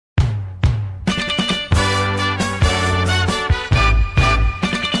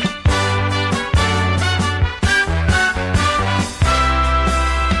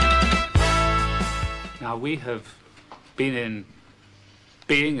we have been in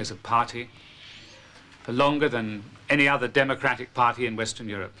being as a party for longer than any other democratic party in Western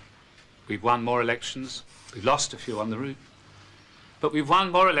Europe. We've won more elections. We've lost a few on the route. But we've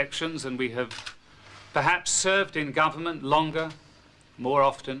won more elections and we have perhaps served in government longer, more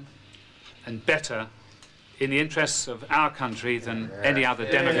often, and better in the interests of our country than any other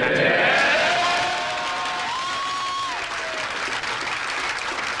democratic.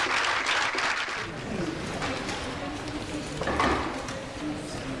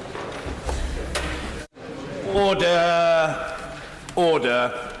 Order.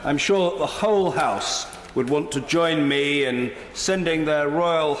 Order. I'm sure the whole House would want to join me in sending their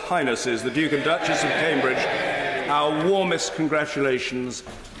Royal Highnesses, the Duke and Duchess of Cambridge, our warmest congratulations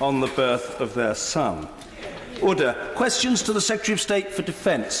on the birth of their son. Order. Questions to the Secretary of State for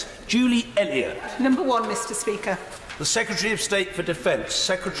Defence. Julie Elliott. Number 1, Mr. Speaker. The Secretary of State for Defence,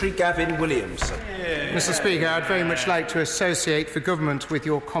 Secretary Gavin Williamson. Mr. Speaker, I'd very much like to associate the government with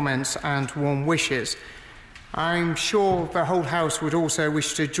your comments and warm wishes. I'm sure the whole House would also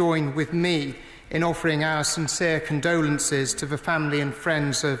wish to join with me in offering our sincere condolences to the family and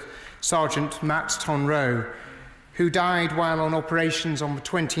friends of Sergeant Matt Tonroe, who died while on operations on the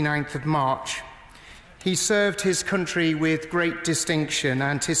 29th of March. He served his country with great distinction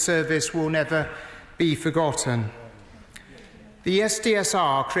and his service will never be forgotten. The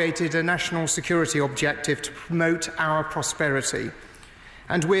SDSR created a national security objective to promote our prosperity,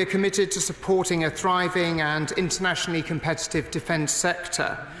 and we're committed to supporting a thriving and internationally competitive defence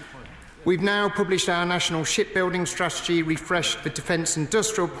sector. We've now published our national shipbuilding strategy, refreshed the defence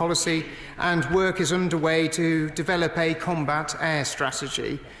industrial policy, and work is underway to develop a combat air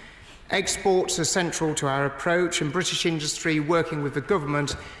strategy. Exports are central to our approach, and British industry, working with the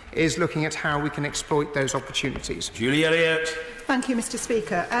government, is looking at how we can exploit those opportunities. Julie Elliott. Thank you, Mr.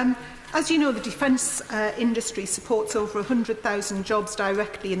 Speaker. As you know, the defence industry supports over 100,000 jobs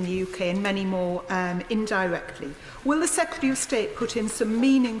directly in the UK and many more indirectly. Will the Secretary of State put in some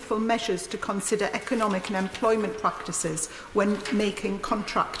meaningful measures to consider economic and employment practices when making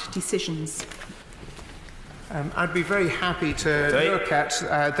contract decisions? I'd be very happy to look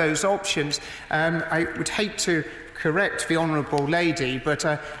at those options. I would hate to correct the honourable lady, but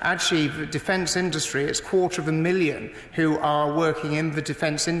actually the defence industry, it's 250,000 who are working in the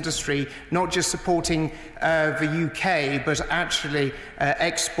defence industry, not just supporting the UK, but actually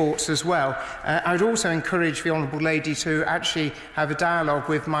exports as well. I would also encourage the honourable lady to actually have a dialogue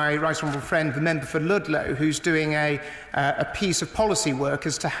with my right honourable friend, the member for Ludlow, who's doing a piece of policy work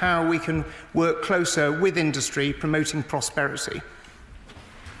as to how we can work closer with industry, promoting prosperity.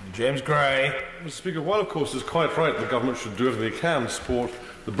 James Gray. Mr. Speaker, while of course it's quite right the government should do everything it can to support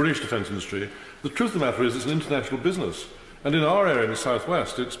the British defence industry, the truth of the matter is it's an international business. And in our area in the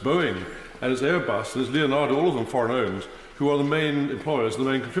southwest, it's Boeing and it's Airbus and it's Leonardo, all of them foreign-owned, who are the main employers and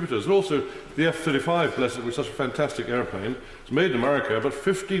the main contributors. And also the F-35, bless it, which is such a fantastic aeroplane. It's made in America, but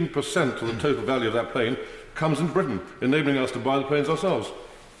 15% of the total value of that plane comes in Britain, enabling us to buy the planes ourselves.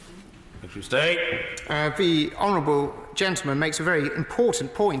 The honourable gentleman makes a very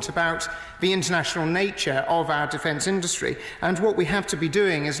important point about the international nature of our defence industry, and what we have to be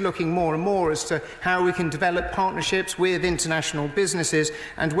doing is looking more and more as to how we can develop partnerships with international businesses,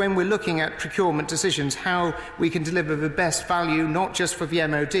 and when we're looking at procurement decisions, how we can deliver the best value not just for the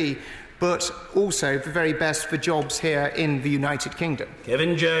MOD but also the very best for jobs here in the United Kingdom.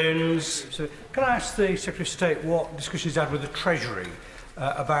 Kevin Jones. So, can I ask the Secretary of State what discussions he's had with the Treasury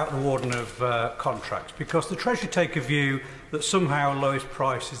about the awarding of contracts, because the Treasury take a view that somehow lowest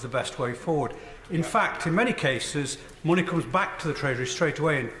price is the best way forward. In fact, in many cases, money comes back to the Treasury straight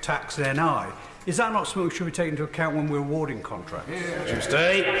away in tax and NI. Is that not something we should be taking into account when we're awarding contracts?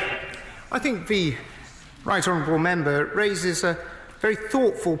 I think the right honourable member raises a very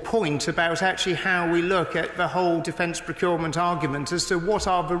thoughtful point about actually how we look at the whole defence procurement argument as to what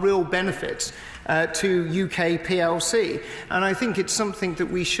are the real benefits to UK PLC. And I think it's something that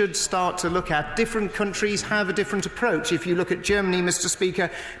we should start to look at. Different countries have a different approach. If you look at Germany, Mr.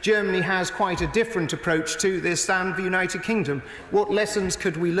 Speaker, Germany has quite a different approach to this than the United Kingdom. What lessons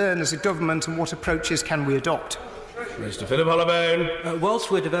could we learn as a government and what approaches can we adopt? Mr. Philip Hollowbone.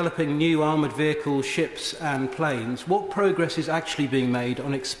 Whilst we're developing new armoured vehicles, ships and planes, what progress is actually being made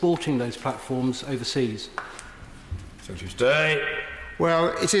on exporting those platforms overseas? Secretary of State.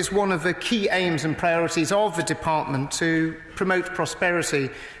 Well, it is one of the key aims and priorities of the Department to promote prosperity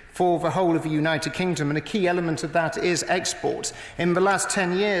for the whole of the United Kingdom, and a key element of that is exports. In the last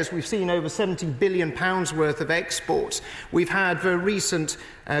 10 years, we've seen over £70 billion worth of exports. We've had the recent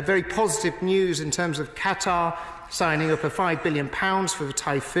very positive news in terms of Qatar signing up a £5 billion for the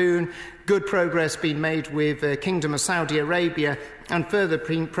Typhoon, good progress being made with the Kingdom of Saudi Arabia and further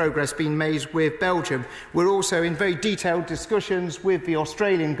progress being made with Belgium. We're also in very detailed discussions with the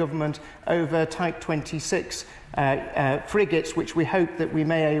Australian government over Type 26 frigates, which we hope that we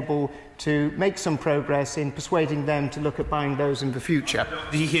may be able to make some progress in persuading them to look at buying those in the future.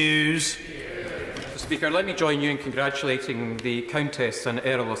 Hughes. Mr. Speaker, let me join you in congratulating the Countess and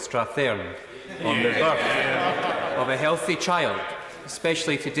Earl of Strathearn on the birth of a healthy child,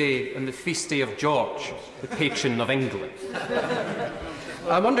 especially today on the feast day of George, the patron of England.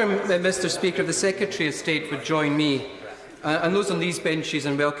 I wonder, Mr. Speaker, if the Secretary of State would join me and those on these benches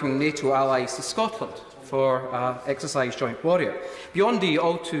in welcoming NATO allies to Scotland for exercise Joint Warrior. Beyond the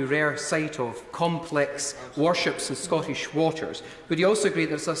all-too rare sight of complex warships in Scottish waters, would you also agree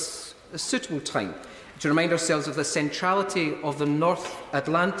that it's a suitable time to remind ourselves of the centrality of the North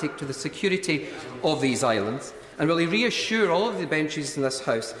Atlantic to the security of these islands? And will he reassure all of the benches in this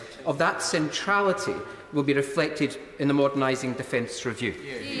House of that centrality will be reflected in the Modernising Defence Review?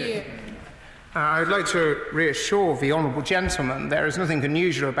 I would like to reassure the honourable gentleman there is nothing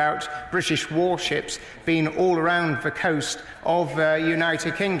unusual about British warships being all around the coast of the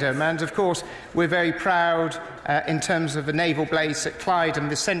United Kingdom, and of course we're very proud in terms of the naval base at Clyde and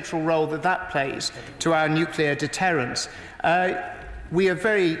the central role that that plays to our nuclear deterrence. We are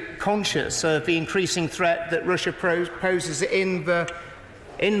very conscious of the increasing threat that Russia poses in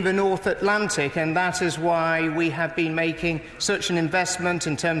the North Atlantic, and that is why we have been making such an investment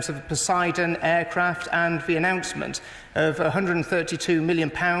in terms of the Poseidon aircraft and the announcement of £132 million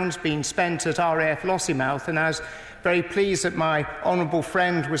being spent at RAF Lossiemouth. And I was very pleased that my honourable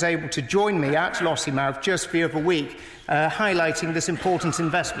friend was able to join me at Lossiemouth just the other week, highlighting this important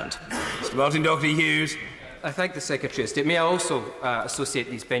investment. Mr. Martin Doherty-Hughes. I thank the Secretary of State. May I also associate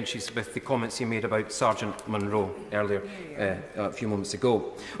these benches with the comments he made about Sergeant Munro earlier, a few moments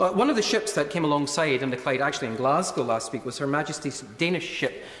ago. One of the ships that came alongside in the Clyde, actually in Glasgow last week, was Her Majesty's Danish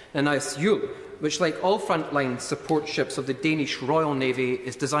ship, the Naus Yule, which, like all frontline support ships of the Danish Royal Navy,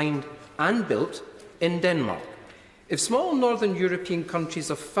 is designed and built in Denmark. If small northern European countries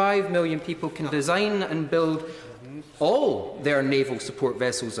of 5 million people can design and build all their naval support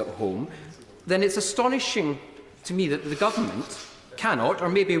vessels at home, then it's astonishing to me that the government cannot, or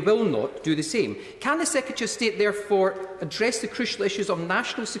maybe will not, do the same. Can the Secretary of State therefore address the crucial issues of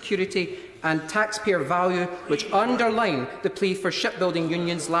national security and taxpayer value which underline the plea for shipbuilding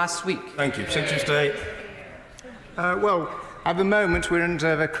unions last week? Thank you. Secretary of State. Well, at the moment we're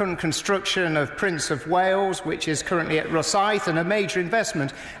under the current construction of Prince of Wales, which is currently at Rosyth, and a major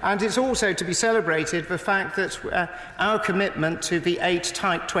investment. And it's also to be celebrated the fact that our commitment to the 8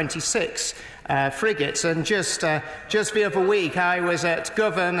 Type 26 frigates. And just the other week I was at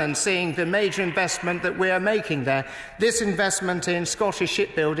Gavin and seeing the major investment that we are making there. This investment in Scottish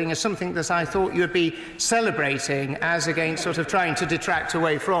shipbuilding is something that I thought you would be celebrating as against sort of trying to detract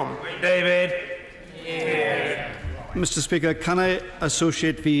away from. David. Mr. Speaker, can I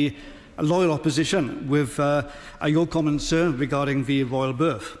associate the loyal opposition with your comments, sir, regarding the royal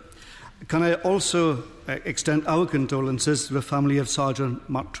birth? Can I also extend our condolences to the family of Sergeant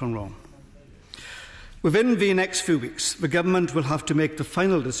Mark Trunrow? Within the next few weeks, the Government will have to make the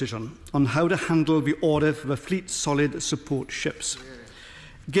final decision on how to handle the order for the Fleet Solid support ships.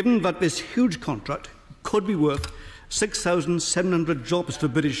 Given that this huge contract could be worth 6,700 jobs for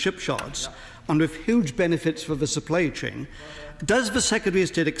British shipyards and with huge benefits for the supply chain, does the Secretary of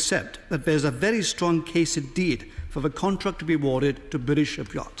State accept that there is a very strong case indeed for the contract to be awarded to British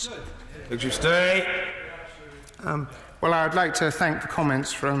shipyards? Secretary of State. Well, I would like to thank the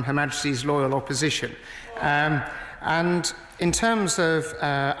comments from Her Majesty's loyal opposition. And in terms of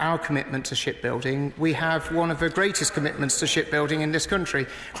our commitment to shipbuilding, we have one of the greatest commitments to shipbuilding in this country.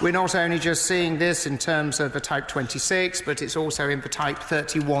 We're not only just seeing this in terms of the Type 26, but it's also in the Type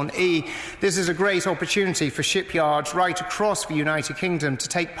 31E. This is a great opportunity for shipyards right across the United Kingdom to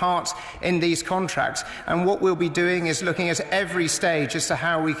take part in these contracts. And what we'll be doing is looking at every stage as to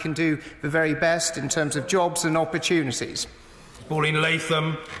how we can do the very best in terms of jobs and opportunities. Pauline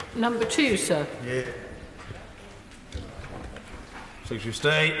Latham. Number 2, sir. Yeah. Secretary of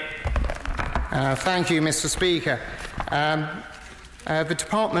State. Thank you, Mr. Speaker. The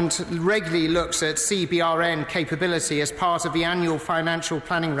Department regularly looks at CBRN capability as part of the annual financial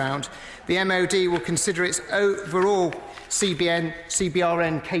planning round. The MOD will consider its overall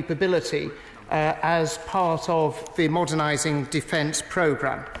CBRN capability as part of the Modernising Defence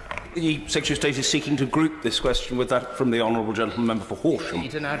programme. the Secretary of State is seeking to group this question with that from the honourable gentleman member for Horsham.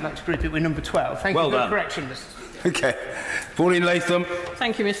 Indeed, and I'd like to group it with number 12. Thank you for the correction, Mr. Okay. Pauline Latham.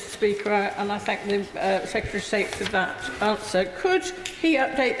 Thank you, Mr. Speaker, and I thank the Secretary of State for that answer. Could he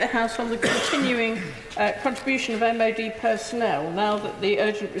update the House on the continuing contribution of MOD personnel now that the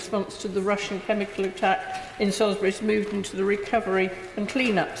urgent response to the Russian chemical attack in Salisbury has moved into the recovery and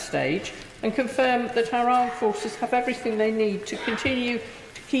clean-up stage, and confirm that our armed forces have everything they need to continue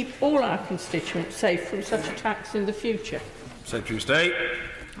to keep all our constituents safe from such attacks in the future? Secretary of State.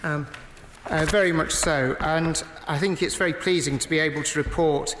 Very much so, and I think it's very pleasing to be able to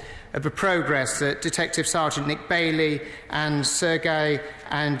report of the progress that Detective Sergeant Nick Bailey and Sergei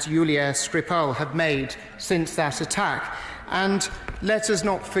and Yulia Skripal have made since that attack. And let us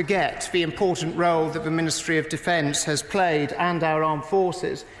not forget the important role that the Ministry of Defence has played, and our armed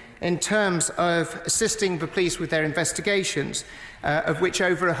forces, in terms of assisting the police with their investigations, of which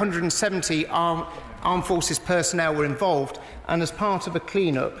over 170 armed forces personnel were involved, and as part of a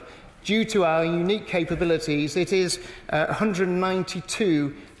clean-up. Due to our unique capabilities, it is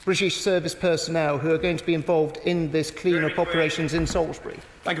 192 British service personnel who are going to be involved in this clean-up operations in Salisbury.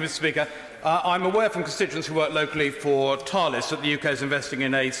 Thank you, Mr. Speaker. I'm aware from constituents who work locally for TARLIS that the UK is investing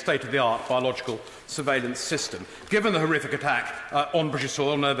in a state-of-the-art biological surveillance system. Given the horrific attack on British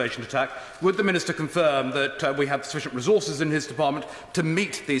soil, an aviation attack, would the Minister confirm that we have sufficient resources in his department to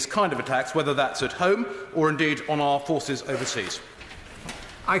meet these kind of attacks, whether that's at home or indeed on our forces overseas?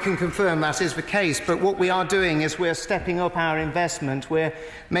 I can confirm that is the case, but what we are doing is we're stepping up our investment. We're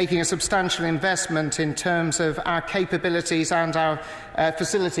making a substantial investment in terms of our capabilities and our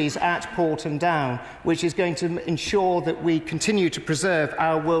facilities at Port and Down, which is going to ensure that we continue to preserve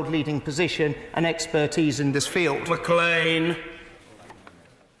our world-leading position and expertise in this field. McLean.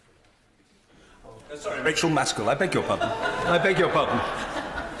 Sorry, Rachel Maskell, I beg your pardon. I beg your pardon.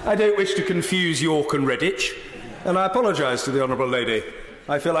 I don't wish to confuse York and Redditch, and I apologise to the honourable lady.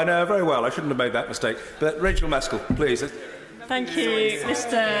 I feel I know her very well. I shouldn't have made that mistake. But Rachel Maskell, please. Thank you,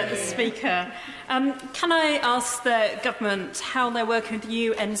 Mr. Speaker. Can I ask the government how they're working with the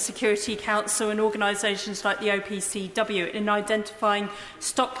UN Security Council and organisations like the OPCW in identifying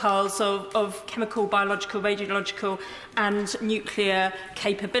stockpiles of chemical, biological, radiological and nuclear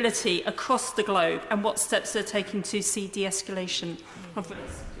capability across the globe, and what steps they're taking to see de-escalation of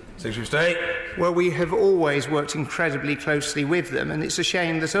this? Secretary of State. Well, we have always worked incredibly closely with them, and it's a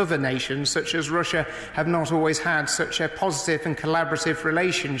shame that other nations, such as Russia, have not always had such a positive and collaborative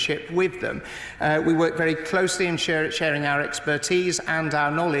relationship with them. We work very closely in sharing our expertise and our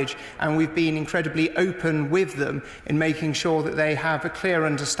knowledge, and we've been incredibly open with them in making sure that they have a clear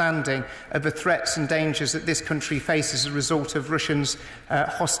understanding of the threats and dangers that this country faces as a result of Russia's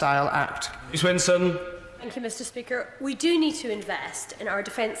hostile act. Ms. Winson. Thank you, Mr. Speaker. We do need to invest in our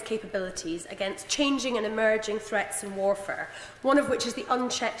defence capabilities against changing and emerging threats in warfare, one of which is the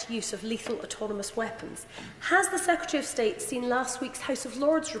unchecked use of lethal autonomous weapons. Has the Secretary of State seen last week's House of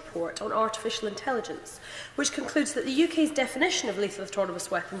Lords report on artificial intelligence, which concludes that the UK's definition of lethal autonomous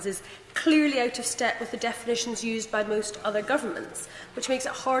weapons is clearly out of step with the definitions used by most other governments, which makes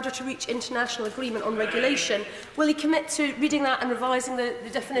it harder to reach international agreement on regulation? Will he commit to reading that and revising the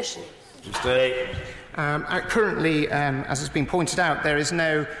definition? Currently, as has been pointed out, there is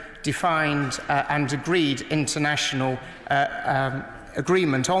no defined and agreed international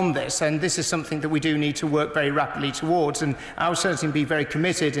agreement on this, and this is something that we do need to work very rapidly towards, and I will certainly be very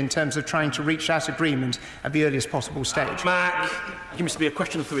committed in terms of trying to reach that agreement at the earliest possible stage. Mac. You must be a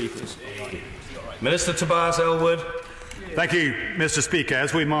question 3, please. Minister Tobias Ellwood. Thank you, Mr. Speaker.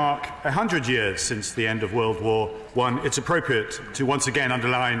 As we mark 100 years since the end of World War I, it's appropriate to once again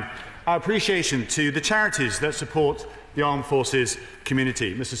underline our appreciation to the charities that support the armed forces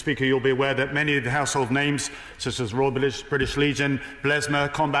community. Mr. Speaker, you'll be aware that many of the household names, such as Royal British Legion,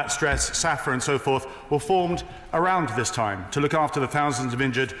 Blesma, Combat Stress, SAFA and so forth, were formed around this time to look after the thousands of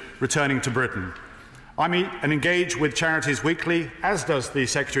injured returning to Britain. I meet and engage with charities weekly, as does the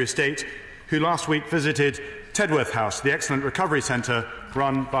Secretary of State, who last week visited Tedworth House, the excellent recovery centre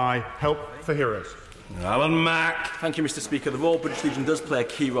run by Help for Heroes. Alan Mack. Thank you, Mr. Speaker. The Royal British Legion does play a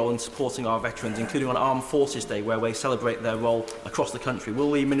key role in supporting our veterans, including on Armed Forces Day, where we celebrate their role across the country.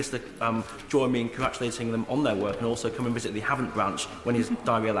 Will the Minister join me in congratulating them on their work and also come and visit the Havant branch when his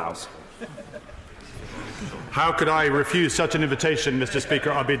diary allows? How could I refuse such an invitation, Mr.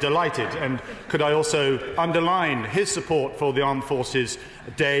 Speaker? I'd be delighted. And could I also underline his support for the Armed Forces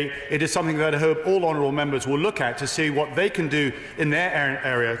Day? It is something that I hope all honourable members will look at to see what they can do in their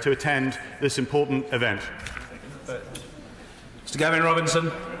area to attend this important event. Mr Gavin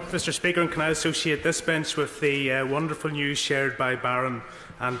Robinson. Mr Speaker, and can I associate this bench with the wonderful news shared by Baron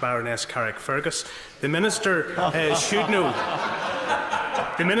and Baroness Carrick-Fergus? The Minister should know.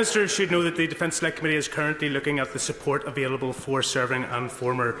 The Minister should know that the Defence Select Committee is currently looking at the support available for serving and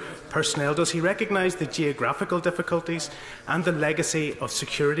former personnel. Does he recognise the geographical difficulties and the legacy of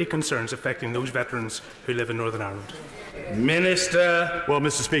security concerns affecting those veterans who live in Northern Ireland? Minister. Well,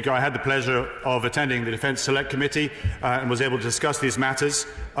 Mr Speaker, I had the pleasure of attending the Defence Select Committee and was able to discuss these matters.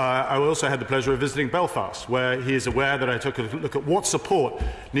 I also had the pleasure of visiting Belfast, where he is aware that I took a look at what support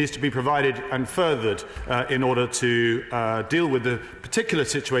needs to be provided and furthered in order to deal with the particular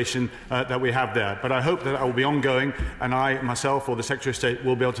situation that we have there. But I hope that will be ongoing, and I, myself, or the Secretary of State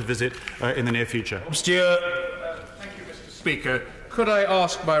will be able to visit in the near future. Stuart. Thank you, Mr Speaker. Could I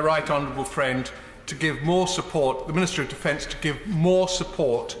ask my right honourable friend to give more support, the Minister of Defence, to give more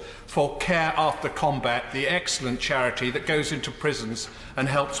support for Care After Combat, the excellent charity that goes into prisons and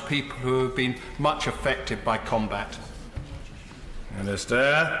helps people who have been much affected by combat?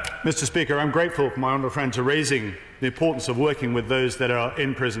 Minister. Mr Speaker, I'm grateful for my honourable friend to raising the importance of working with those that are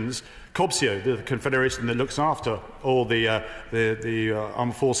in prisons. COBSIO, the confederation that looks after all the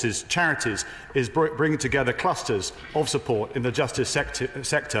armed forces charities, is bringing together clusters of support in the justice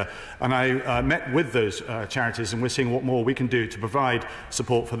sector, and I met with those charities, and we're seeing what more we can do to provide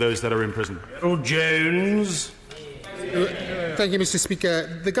support for those that are in prison. Gerald Jones. Thank you, Mr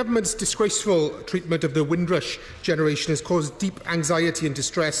Speaker. The Government's disgraceful treatment of the Windrush generation has caused deep anxiety and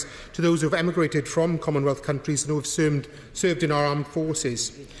distress to those who have emigrated from Commonwealth countries and who have served in our armed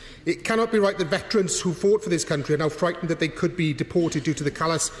forces. It cannot be right that veterans who fought for this country are now frightened that they could be deported due to the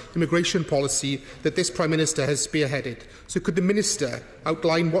callous immigration policy that this Prime Minister has spearheaded. So could the Minister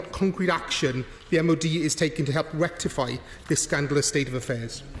outline what concrete action the MOD is taking to help rectify this scandalous state of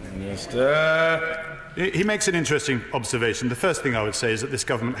affairs? Minister. He makes an interesting observation. The first thing I would say is that this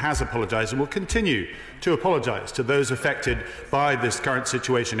government has apologised and will continue to apologise to those affected by this current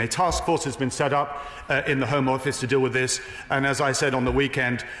situation. A task force has been set up in the Home Office to deal with this, and as I said on the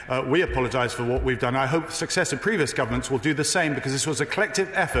weekend, we apologise for what we've done. I hope successive previous governments will do the same, because this was a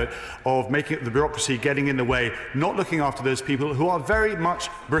collective effort of making the bureaucracy getting in the way, not looking after those people who are very much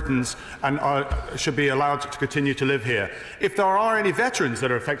Britons and should be allowed to continue to live here. If there are any veterans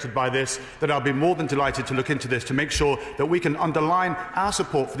that are affected by this, then I'll be more than delighted to look into this to make sure that we can underline our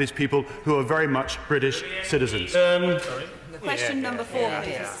support for these people who are very much British citizens. Question number 4,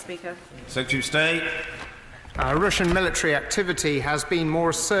 please, Mr Speaker. Secretary of State. Russian military activity has been more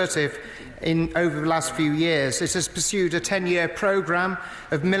assertive over the last few years. It has pursued a 10-year programme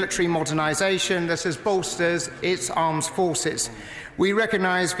of military modernisation that has bolstered its armed forces. We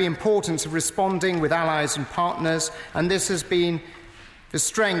recognise the importance of responding with allies and partners, and this has been the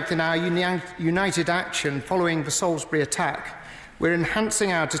strength in our united action following the Salisbury attack. We're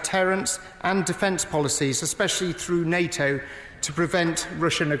enhancing our deterrence and defence policies, especially through NATO, to prevent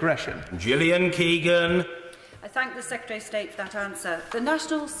Russian aggression. Gillian Keegan. I thank the Secretary of State for that answer. The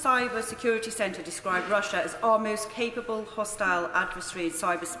National Cyber Security Centre described Russia as our most capable hostile adversary in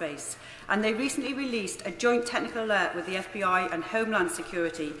cyberspace, and they recently released a joint technical alert with the FBI and Homeland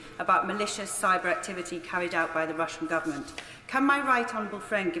Security about malicious cyber activity carried out by the Russian government. Can my right honourable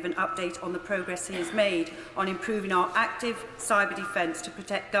friend give an update on the progress he has made on improving our active cyber defence to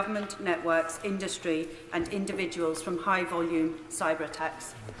protect government networks, industry and individuals from high-volume cyber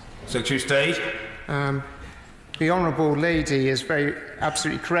attacks? Secretary of State. The Honourable Lady is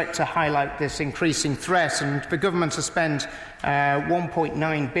absolutely correct to highlight this increasing threat, and the Government has spent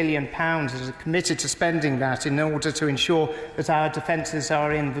 £1.9 billion and is committed to spending that in order to ensure that our defences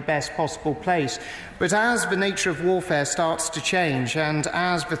are in the best possible place. But as the nature of warfare starts to change and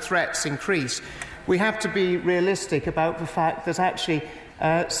as the threats increase, we have to be realistic about the fact that actually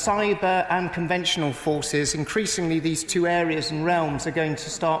cyber and conventional forces, increasingly these two areas and realms are going to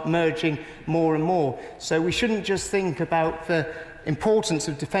start merging more and more. So we shouldn't just think about the importance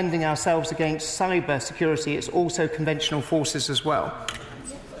of defending ourselves against cyber security, it's also conventional forces as well.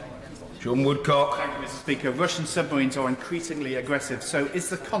 John Woodcock. Thank you, Mr Speaker. Russian submarines are increasingly aggressive, so is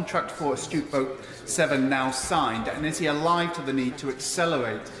the contract for Astute Boat 7 now signed, and is he alive to the need to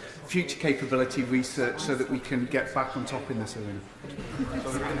accelerate future capability research so that we can get back on top in this arena?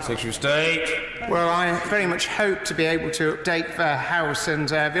 Secretary of State. Well, I very much hope to be able to update the House and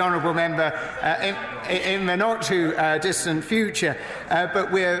the honourable member in the not too distant future,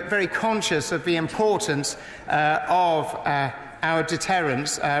 but we're very conscious of the importance of our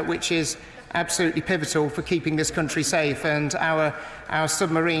deterrence, which is absolutely pivotal for keeping this country safe, and our our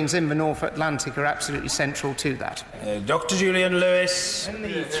submarines in the North Atlantic are absolutely central to that. Dr. Julian Lewis. When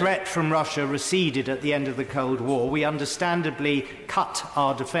the threat from Russia receded at the end of the Cold War, we understandably cut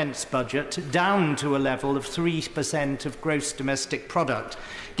our defence budget down to a level of 3% of gross domestic product.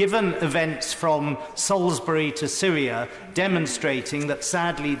 Given events from Salisbury to Syria demonstrating that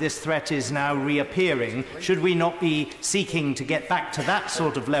sadly this threat is now reappearing, should we not be seeking to get back to that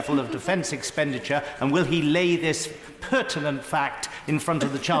sort of level of defence expenditure, and will he lay this pertinent fact in front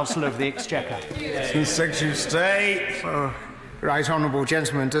of the Chancellor of the Exchequer? Secretary of State. Oh, right honourable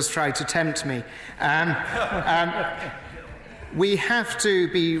gentleman does try to tempt me. We have to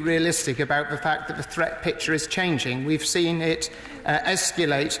be realistic about the fact that the threat picture is changing. We've seen it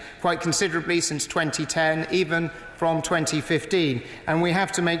escalate quite considerably since 2010, even from 2015, and we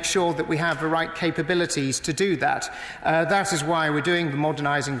have to make sure that we have the right capabilities to do that. That is why we're doing the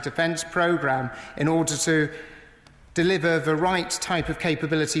Modernising Defence programme, in order to deliver the right type of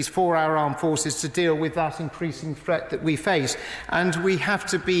capabilities for our armed forces to deal with that increasing threat that we face. And we have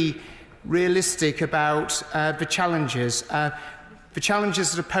to be realistic about the challenges. The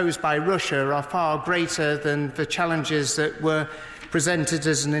challenges that are posed by Russia are far greater than the challenges that were presented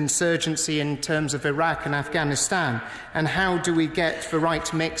as an insurgency in terms of Iraq and Afghanistan. And how do we get the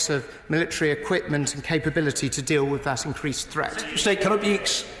right mix of military equipment and capability to deal with that increased threat? State cannot be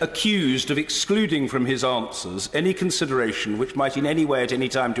accused of excluding from his answers any consideration which might in any way at any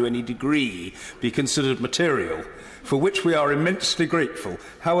time to any degree be considered material, for which we are immensely grateful.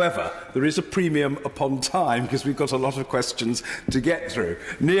 However, there is a premium upon time because we've got a lot of questions to get through.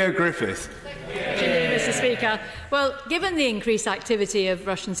 Nia Griffith. Thank you, Mr. Speaker. Well, given the increased activity of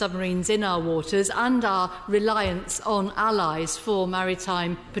Russian submarines in our waters and our reliance on allies for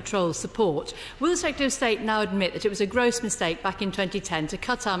maritime patrol support, will the Secretary of State now admit that it was a gross mistake back in 2010 to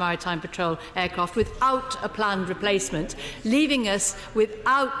cut our maritime patrol aircraft without a planned replacement, leaving us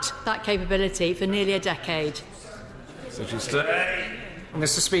without that capability for nearly a decade?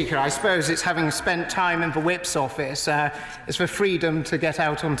 Mr. Speaker, I suppose it's having spent time in the Whip's office, it's the freedom to get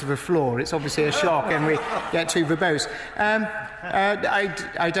out onto the floor. It's obviously a shock and we get too verbose.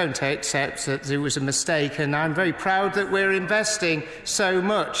 I don't accept that it was a mistake, and I'm very proud that we're investing so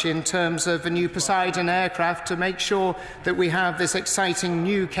much in terms of the new Poseidon aircraft to make sure that we have this exciting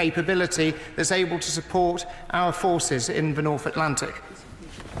new capability that's able to support our forces in the North Atlantic.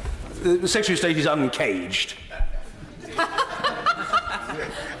 The Secretary of State is uncaged.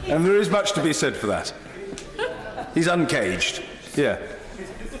 And there is much to be said for that. He's uncaged. Yeah.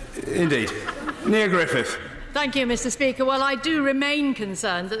 Indeed. Nia Griffith. Thank you, Mr. Speaker. Well, I do remain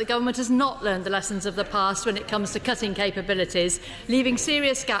concerned that the government has not learned the lessons of the past when it comes to cutting capabilities, leaving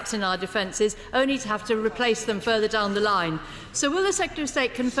serious gaps in our defences, only to have to replace them further down the line. So will the Secretary of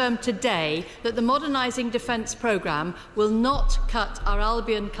State confirm today that the Modernising Defence programme will not cut our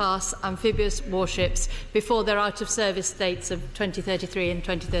Albion-class amphibious warships before their out-of-service dates of 2033 and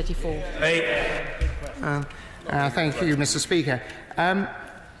 2034? Thank you, Mr. Speaker.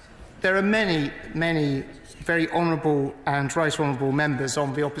 There are many very honourable and right honourable members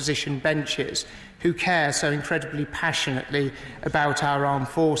on the opposition benches who care so incredibly passionately about our armed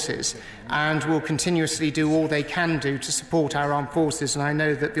forces and will continuously do all they can do to support our armed forces, and I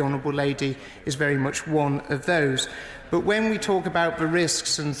know that the honourable lady is very much one of those. But when we talk about the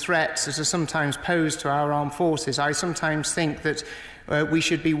risks and threats that are sometimes posed to our armed forces, I sometimes think that we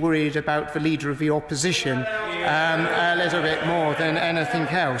should be worried about the leader of the opposition a little bit more than anything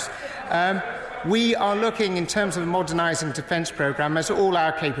else. We are looking, in terms of the Modernising Defence programme, at all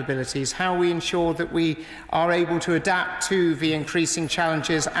our capabilities, how we ensure that we are able to adapt to the increasing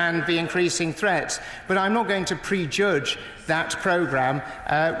challenges and the increasing threats. But I'm not going to prejudge that programme.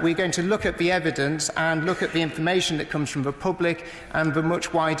 We're going to look at the evidence and look at the information that comes from the public and the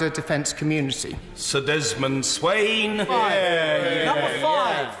much wider defence community. Sir Desmond Swain. Number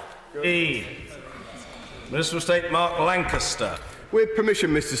 5. Minister of State Mark Lancaster. With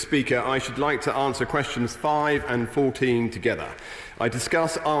permission, Mr. Speaker, I should like to answer questions 5 and 14 together. I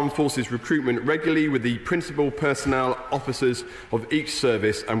discuss armed forces recruitment regularly with the principal personnel officers of each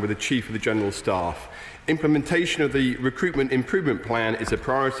service and with the Chief of the General Staff. Implementation of the recruitment improvement plan is a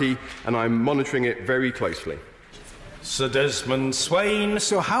priority and I am monitoring it very closely. Sir Desmond Swain.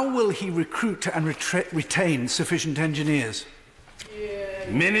 So how will he recruit and retain sufficient engineers?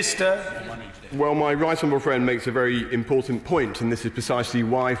 Minister. Well, my right honourable friend makes a very important point, and this is precisely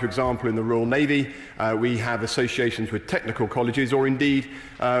why, for example, in the Royal Navy, we have associations with technical colleges, or indeed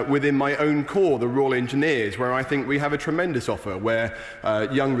within my own corps, the Royal Engineers, where I think we have a tremendous offer, where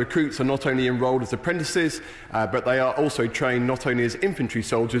young recruits are not only enrolled as apprentices, but they are also trained not only as infantry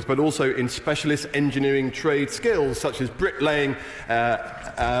soldiers, but also in specialist engineering trade skills, such as bricklaying,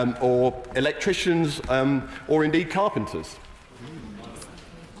 or electricians, or indeed carpenters.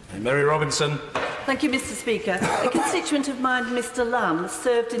 Mary Robinson. Thank you, Mr. Speaker. A constituent of mine, Mr. Lamb,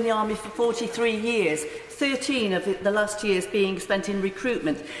 served in the Army for 43 years, 13 of the last years being spent in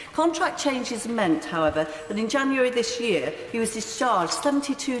recruitment. Contract changes meant, however, that in January this year he was discharged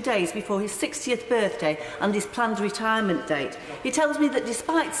 72 days before his 60th birthday and his planned retirement date. He tells me that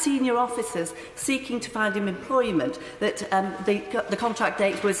despite senior officers seeking to find him employment, that the contract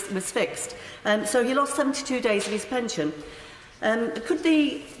date was fixed. So he lost 72 days of his pension. Could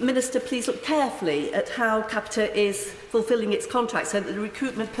the Minister please look carefully at how Capita is fulfilling its contract so that the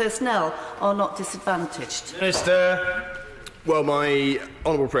recruitment personnel are not disadvantaged? Minister. Well, my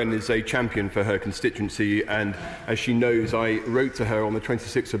honourable friend is a champion for her constituency, and as she knows, I wrote to her on the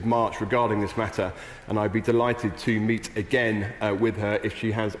 26th of March regarding this matter, and I'd be delighted to meet again with her if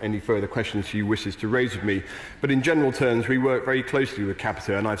she has any further questions she wishes to raise with me. But in general terms, we work very closely with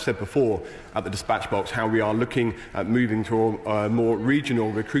Capita, and I've said before at the dispatch box how we are looking at moving to a more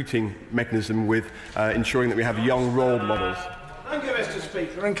regional recruiting mechanism with ensuring that we have young role models. Thank you, Mr.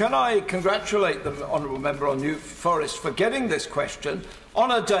 Speaker, and can I congratulate the honourable member on New Forest for getting this question on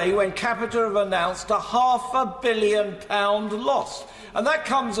a day when Capita have announced a £500 million loss. And that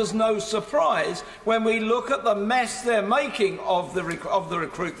comes as no surprise when we look at the mess they're making of the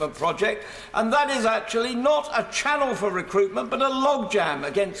recruitment project, and that is actually not a channel for recruitment but a logjam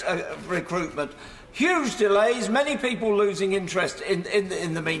against recruitment. Huge delays, many people losing interest in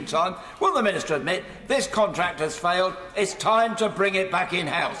the meantime. Will the Minister admit this contract has failed? It's time to bring it back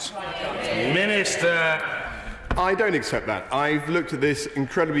in-house. Minister. I don't accept that. I've looked at this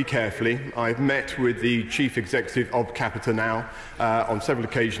incredibly carefully. I've met with the Chief Executive of Capita now on several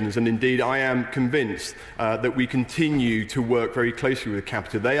occasions, and indeed I am convinced that we continue to work very closely with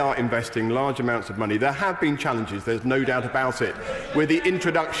Capita. They are investing large amounts of money. There have been challenges, there's no doubt about it, with the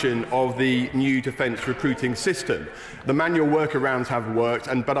introduction of the new defence recruiting system. The manual workarounds have worked,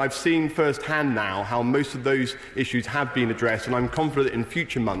 but I've seen firsthand now how most of those issues have been addressed, and I'm confident in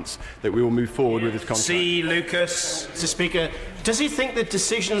future months that we will move forward with this contract. C. Lucas. Mr. Speaker, does he think that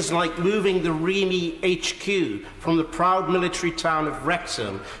decisions like moving the REMI HQ from the proud military town of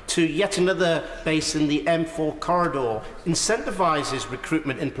Wrexham to yet another base in the M4 corridor incentivises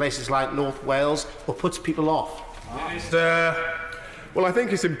recruitment in places like North Wales or puts people off? Minister. Well, I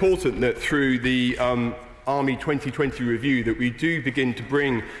think it's important that through the Army 2020 review that we do begin to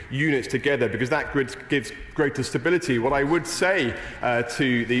bring units together, because that gives greater stability. What I would say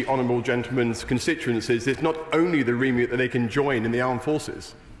to the honourable gentleman's constituents is it's not only the remit that they can join in the armed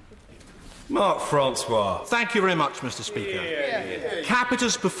forces. Mark Francois. Thank you very much, Mr. Speaker.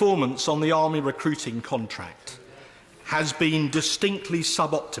 Capita's performance on the Army recruiting contract has been distinctly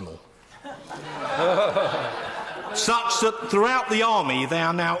suboptimal. Such that throughout the Army they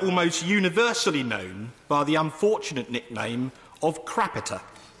are now almost universally known by the unfortunate nickname of Crapita.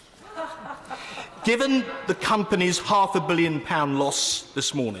 Given the company's £500 million loss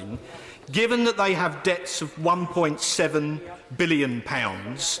this morning, given that they have debts of £1.7 billion,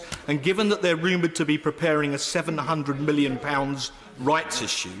 and given that they're rumoured to be preparing a £700 million rights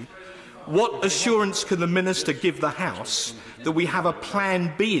issue, what assurance can the Minister give the House that we have a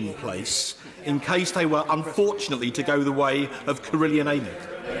plan B in place in case they were unfortunately to go the way of Carillion Amy?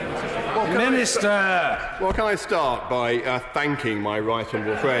 Minister! Well, can I start by thanking my right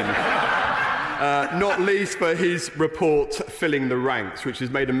honourable friend, not least for his report Filling the Ranks, which has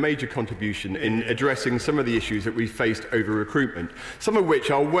made a major contribution in addressing some of the issues that we faced over recruitment, some of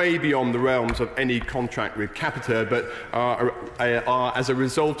which are way beyond the realms of any contract with Capita, but are as a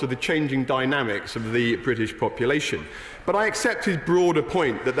result of the changing dynamics of the British population. But I accept his broader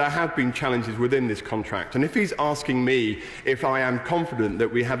point that there have been challenges within this contract, and if he's asking me if I am confident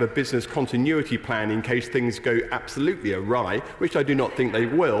that we have a business continuity plan in case things go absolutely awry, which I do not think they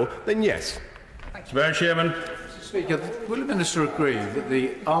will, then yes. Mr. Chairman. Mr. Speaker, will the Minister agree that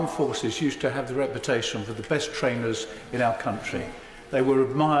the armed forces used to have the reputation for the best trainers in our country? They were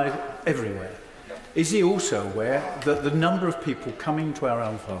admired everywhere. Is he also aware that the number of people coming to our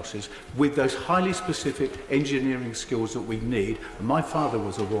armed forces with those highly specific engineering skills that we need, and my father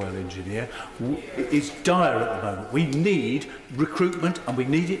was a Royal Engineer, is dire at the moment? We need recruitment and we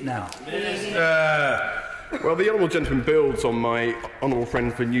need it now. Well, the honourable gentleman builds on my honourable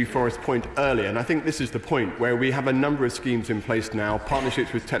friend for New Forest point earlier, and I think this is the point where we have a number of schemes in place now,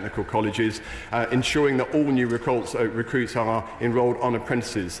 partnerships with technical colleges, ensuring that all new recruits are enrolled on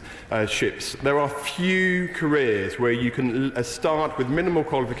apprenticeships. There are few careers where you can start with minimal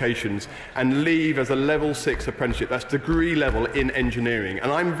qualifications and leave as a level 6 apprenticeship. That's degree level in engineering, and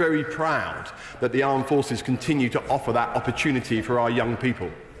I'm very proud that the Armed Forces continue to offer that opportunity for our young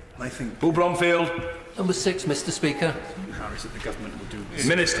people. I think Paul Bromfield. Number 6, Mr. Speaker. The government will do.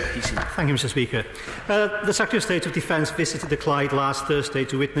 Minister. Thank you, Mr. Speaker. The Secretary of State of Defence visited the Clyde last Thursday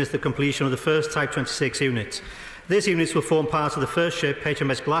to witness the completion of the first Type 26 unit. These units will form part of the first ship,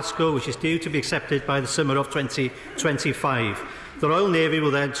 HMS Glasgow, which is due to be accepted by the summer of 2025. The Royal Navy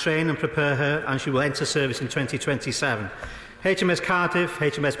will then train and prepare her, and she will enter service in 2027. HMS Cardiff,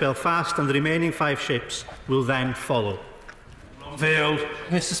 HMS Belfast, and the remaining 5 ships will then follow.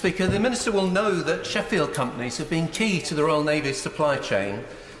 Mr. Speaker, the Minister will know that Sheffield companies have been key to the Royal Navy's supply chain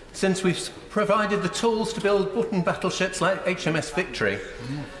since we've provided the tools to build wooden battleships like HMS Victory.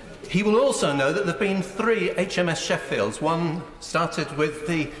 He will also know that there have been 3 HMS Sheffields. One started with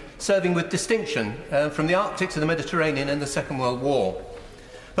serving with distinction from the Arctic to the Mediterranean in the Second World War.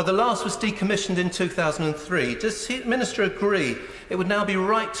 But the last was decommissioned in 2003. Does the Minister agree it would now be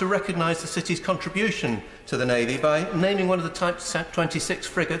right to recognise the city's contribution to the Navy by naming one of the Type 26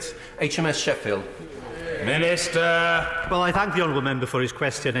 frigates HMS Sheffield? Minister. Well, I thank the honourable member for his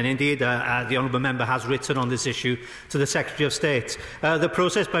question, and indeed the honourable member has written on this issue to the Secretary of State. The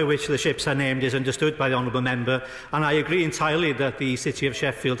process by which the ships are named is understood by the honourable member, and I agree entirely that the City of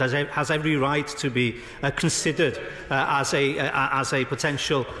Sheffield has every right to be considered as a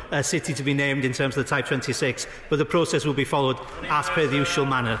potential city to be named in terms of the Type 26, but the process will be followed as per the usual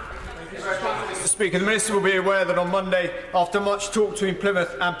manner. Mr. Speaker, the Minister will be aware that on Monday, after much talk between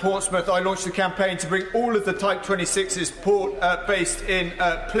Plymouth and Portsmouth, I launched a campaign to bring all of the Type 26s based in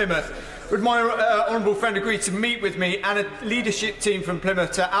Plymouth. Would my honourable friend agree to meet with me and a leadership team from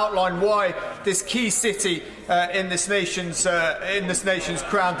Plymouth to outline why this key city in this nation's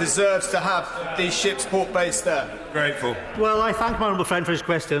crown deserves to have these ships port based there? Grateful. Well, I thank my honourable friend for his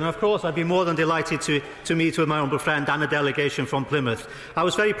question, and of course I'd be more than delighted to meet with my honourable friend and a delegation from Plymouth. I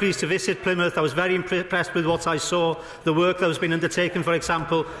was very pleased to visit Plymouth. I was very impressed with what I saw, the work that has been undertaken, for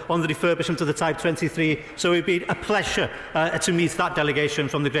example, on the refurbishment of the Type 23, so it would be a pleasure to meet that delegation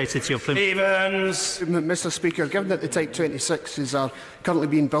from the great city of Plymouth. Mr. Speaker, given that the Type 26s are currently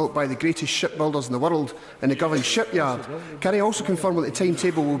being built by the greatest shipbuilders in the world in the Gavin shipyard, can I also confirm what the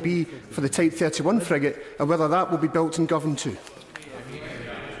timetable will be for the Type 31 frigate and whether that will be built in Gavin too?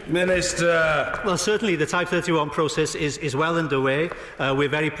 Minister. Well, certainly the Type 31 process is well underway. We're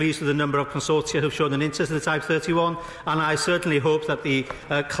very pleased with the number of consortia who have shown an interest in the Type 31, and I certainly hope that the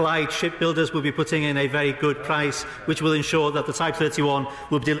Clyde shipbuilders will be putting in a very good price, which will ensure that the Type 31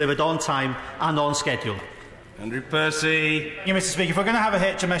 will be delivered on time and on schedule. Andrew Percy. Thank you, Mr. Speaker. If we're going to have a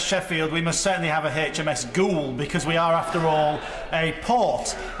HMS Sheffield, we must certainly have a HMS Gould, because we are, after all, a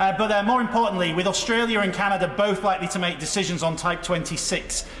port. But more importantly, with Australia and Canada both likely to make decisions on Type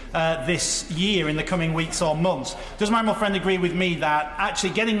 26 this year, in the coming weeks or months, does my honourable friend agree with me that actually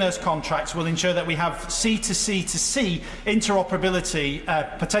getting those contracts will ensure that we have sea-to-sea-to-sea interoperability,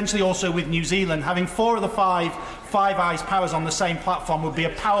 potentially also with New Zealand? Having 4 of the Five Eyes powers on the same platform would be a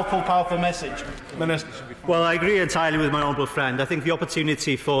powerful, powerful message. Minister. Well, I agree entirely with my honourable friend. I think the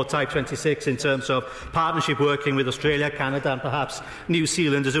opportunity for Type 26 in terms of partnership working with Australia, Canada and perhaps New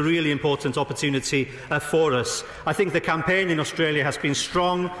Zealand is a really important opportunity for us. I think the campaign in Australia has been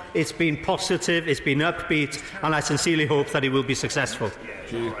strong, it's been positive, it's been upbeat, and I sincerely hope that it will be successful.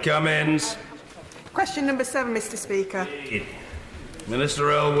 Cummins. Question number 7, Mr. Speaker.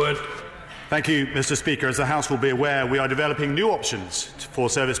 Minister Elwood. Thank you, Mr. Speaker. As the House will be aware, we are developing new options for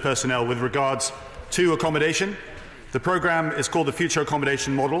service personnel with regards to accommodation. The programme is called the Future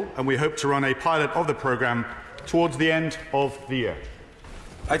Accommodation Model, and we hope to run a pilot of the programme towards the end of the year.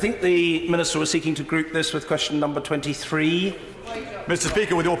 I think the Minister was seeking to group this with question number 23. Mr.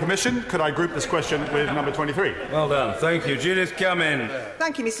 Speaker, with your permission, could I group this question with number 23? Well done. Thank you. Judith Cummins.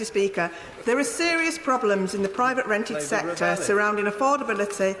 Thank you, Mr. Speaker. There are serious problems in the private rented sector surrounding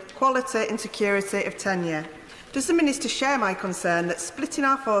affordability, quality and security of tenure. Does the Minister share my concern that splitting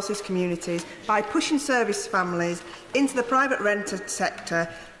our forces communities by pushing service families into the private rented sector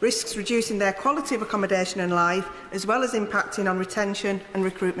risks reducing their quality of accommodation and life, as well as impacting on retention and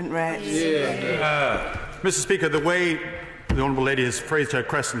recruitment rates? Mr. Speaker, the way the Honourable Lady has phrased her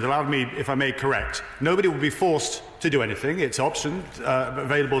question, allow me, if I may correct. Nobody will be forced to do anything. It's options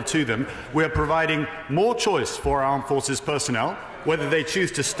available to them. We are providing more choice for our armed forces personnel. whether they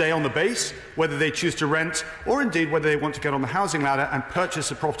choose to stay on the base, whether they choose to rent, or indeed whether they want to get on the housing ladder and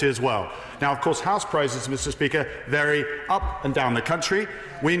purchase a property as well. Now, of course, house prices, Mr. Speaker, vary up and down the country.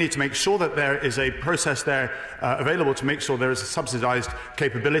 We need to make sure that there is a process there available to make sure there is a subsidised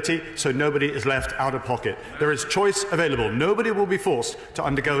capability so nobody is left out of pocket. There is choice available. Nobody will be forced to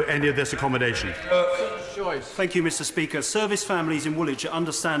undergo any of this accommodation. Thank you, Mr. Speaker. Service families in Woolwich are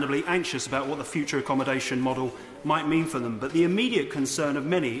understandably anxious about what the future accommodation model might mean for them, but the immediate concern of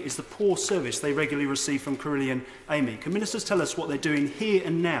many is the poor service they regularly receive from Carillion Amy. Can ministers tell us what they're doing here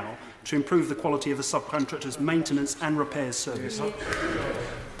and now to improve the quality of the subcontractors' maintenance and repairs service?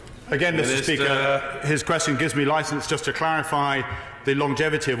 Again, Mr. Speaker, his question gives me licence just to clarify the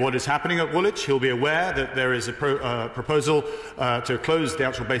longevity of what is happening at Woolwich. He'll be aware that there is a proposal to close the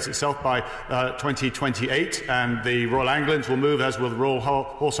actual base itself by 2028, and the Royal Anglians will move, as will the Royal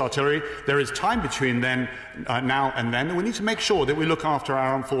Horse Artillery. There is time between now and then, and we need to make sure that we look after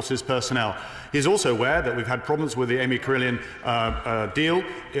our armed forces personnel. He is also aware that we've had problems with the Amy Carillion deal.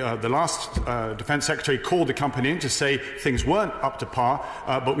 The last Defence Secretary called the company in to say things weren't up to par,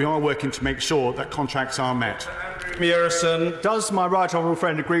 but we are working to make sure that contracts are met. Does my right honourable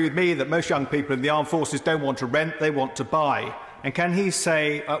friend agree with me that most young people in the armed forces don't want to rent, they want to buy? And can he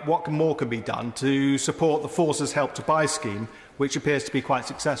say what more can be done to support the Forces Help to Buy scheme, which appears to be quite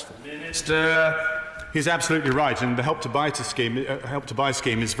successful? He's absolutely right, and the Help to Buy scheme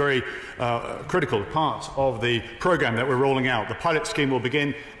is a very critical part of the programme that we're rolling out. The pilot scheme will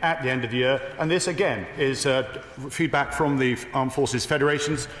begin at the end of the year, and this again is feedback from the Armed Forces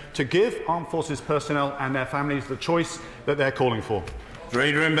Federations to give Armed Forces personnel and their families the choice that they're calling for.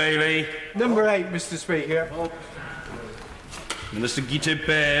 Reader and Bailey. Number 8, Mr. Speaker. Minister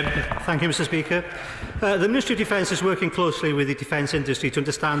Gitebeb. Thank you, Mr. Speaker. The Ministry of Defence is working closely with the defence industry to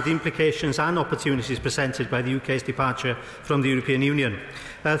understand the implications and opportunities presented by the UK's departure from the European Union.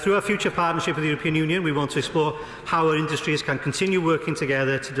 Through our future partnership with the European Union, we want to explore how our industries can continue working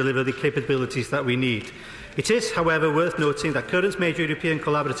together to deliver the capabilities that we need. It is, however, worth noting that current major European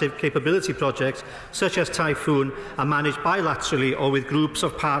collaborative capability projects, such as Typhoon, are managed bilaterally or with groups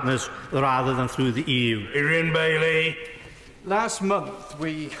of partners rather than through the EU. Ian Bailey. Last month,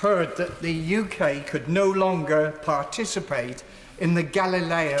 we heard that the UK could no longer participate in the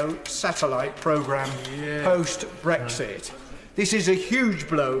Galileo satellite programme post-Brexit. This is a huge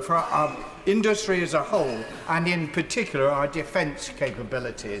blow for our industry as a whole, and in particular our defence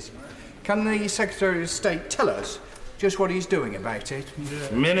capabilities. Can the Secretary of State tell us just what he's doing about it?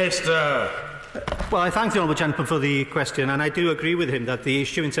 Minister. Well, I thank the Honourable Gentleman for the question, and I do agree with him that the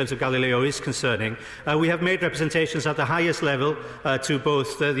issue in terms of Galileo is concerning. We have made representations at the highest level to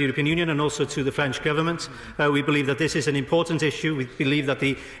both the European Union and also to the French Government. We believe that this is an important issue. We believe that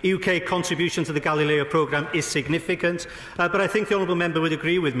the UK contribution to the Galileo programme is significant, but I think the Honourable Member would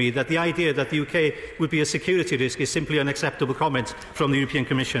agree with me that the idea that the UK would be a security risk is simply an unacceptable comment from the European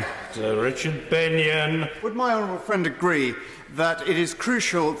Commission. Sir Richard Benyon. Would my honourable friend agree that it is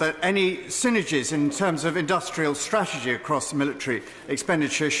crucial that any synergies in terms of industrial strategy across military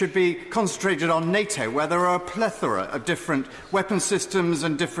expenditure should be concentrated on NATO, where there are a plethora of different weapon systems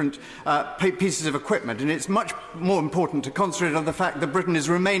and different pieces of equipment, and it's much more important to concentrate on the fact that Britain is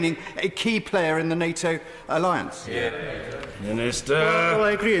remaining a key player in the NATO alliance? Minister. Well,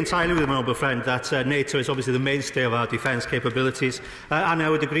 I agree entirely with my honourable friend that NATO is obviously the mainstay of our defence capabilities, and I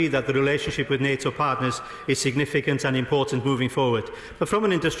would agree that the relationship with NATO partners is significant and important moving forward. But from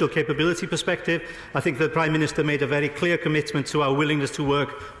an industrial capability perspective, I think the Prime Minister made a very clear commitment to our willingness to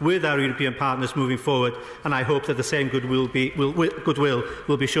work with our European partners moving forward, and I hope that the same goodwill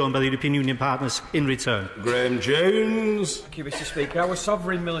will be shown by the European Union partners in return. Graham Jones. Thank you, Mr. Speaker. Our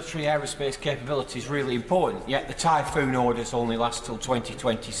sovereign military aerospace capability is really important, yet the Typhoon orders only last till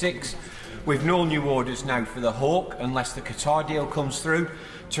 2026. We've no new orders now for the Hawk unless the Qatar deal comes through.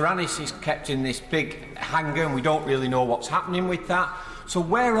 Taranis is kept in this big hangar and we don't really know what's happening with that. So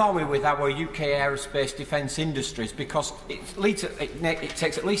where are we with our UK aerospace defence industries? Because it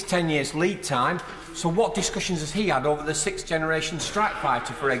takes at least 10 years lead time. So what discussions has he had over the 6th generation strike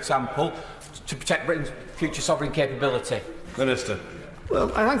fighter, for example, to protect Britain's future sovereign capability? Minister. Well,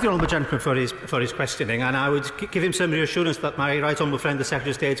 I thank the Honourable Gentleman for his questioning, and I would give him some reassurance that my right honourable friend, the Secretary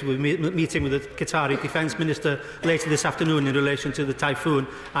of State, will be meeting with the Qatari Defence Minister later this afternoon in relation to the Typhoon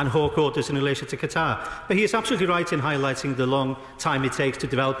and Hawk orders in relation to Qatar. But he is absolutely right in highlighting the long time it takes to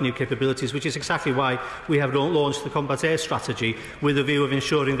develop new capabilities, which is exactly why we have launched the Combat Air Strategy with a view of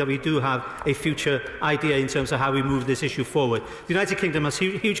ensuring that we do have a future idea in terms of how we move this issue forward. The United Kingdom has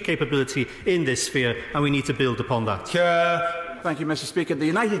huge capability in this sphere, and we need to build upon that. Thank you, Mr Speaker. The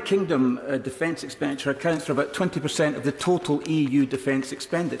United Kingdom defence expenditure accounts for about 20% of the total EU defence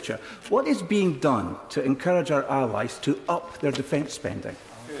expenditure. What is being done to encourage our allies to up their defence spending?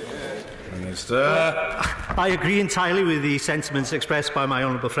 Minister. I agree entirely with the sentiments expressed by my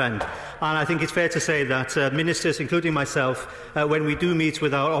honourable friend, and I think it's fair to say that ministers, including myself, when we do meet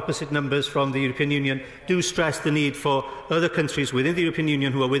with our opposite numbers from the European Union, do stress the need for other countries within the European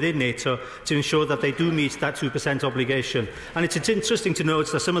Union who are within NATO to ensure that they do meet that 2% obligation. And it's interesting to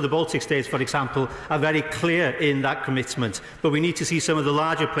note that some of the Baltic states, for example, are very clear in that commitment, but we need to see some of the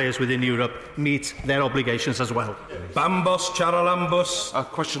larger players within Europe meet their obligations as well. Bambos Charalambos.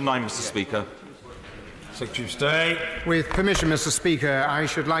 Question 9, Mr Speaker. Secretary of State. With permission, Mr Speaker, I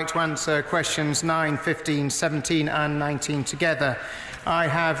should like to answer questions 9, 15, 17 and 19 together. I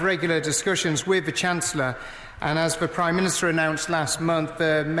have regular discussions with the Chancellor, and as the Prime Minister announced last month,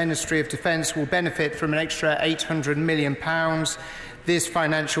 the Ministry of Defence will benefit from an extra £800 million this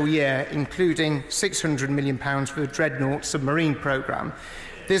financial year, including £600 million for the Dreadnought submarine programme.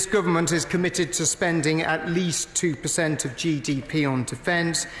 This government is committed to spending at least 2% of GDP on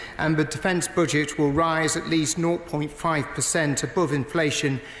defence, and the defence budget will rise at least 0.5% above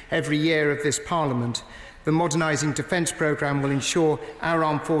inflation every year of this Parliament. The Modernising Defence programme will ensure our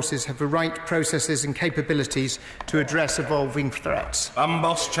armed forces have the right processes and capabilities to address evolving threats.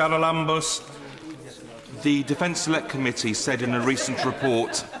 Ambos Charalambos. The Defence Select Committee said in a recent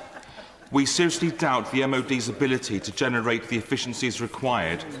report, "We seriously doubt the MOD's ability to generate the efficiencies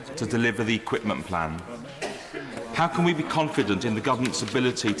required to deliver the equipment plan." How can we be confident in the government's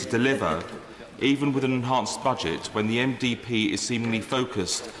ability to deliver, even with an enhanced budget, when the MDP is seemingly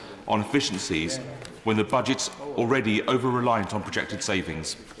focused on efficiencies, when the budget's already over-reliant on projected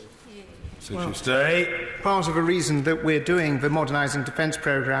savings? Part of the reason that we're doing the Modernising Defence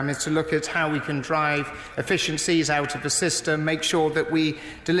programme is to look at how we can drive efficiencies out of the system, make sure that we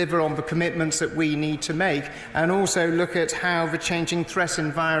deliver on the commitments that we need to make, and also look at how the changing threat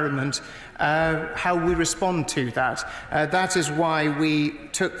environment, how we respond to that. That is why we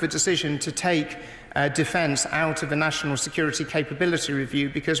took the decision to take defence out of the National Security Capability Review,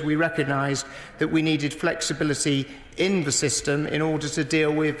 because we recognised that we needed flexibility in the system in order to deal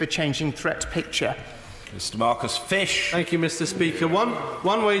with the changing threat picture. Mr Marcus Fish. Thank you, Mr Speaker.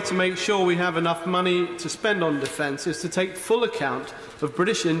 One way to make sure we have enough money to spend on defence is to take full account of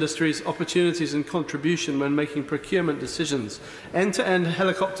British industry's opportunities and contribution when making procurement decisions. End-to-end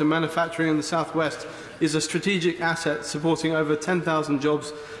helicopter manufacturing in the South West is a strategic asset supporting over 10,000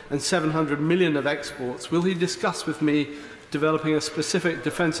 jobs and 700 million of exports. Will he discuss with me developing a specific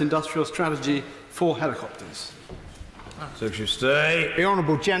defence industrial strategy for helicopters? Secretary of State. The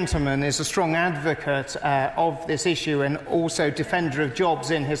honourable gentleman is a strong advocate of this issue and also defender of jobs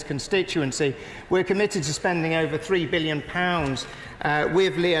in his constituency. We're committed to spending over £3 billion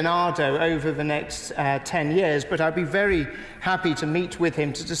with Leonardo over the next 10 years, but I'd be very happy to meet with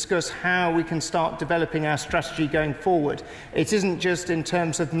him to discuss how we can start developing our strategy going forward. It isn't just in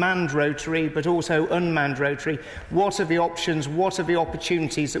terms of manned rotary, but also unmanned rotary. What are the options, what are the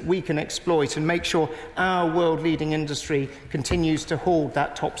opportunities that we can exploit and make sure our world-leading industry continues to hold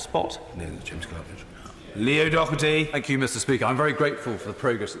that top spot? Leo Doherty. Thank you, Mr Speaker. I'm very grateful for the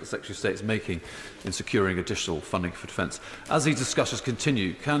progress that the Secretary of State is making in securing additional funding for defence. As these discussions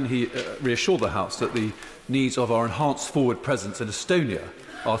continue, can he reassure the House that the needs of our enhanced forward presence in Estonia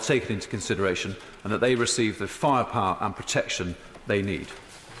are taken into consideration and that they receive the firepower and protection they need?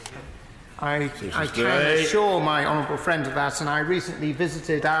 I can assure my honourable friend of that, and I recently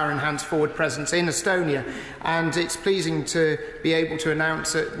visited our enhanced forward presence in Estonia, and it's pleasing to be able to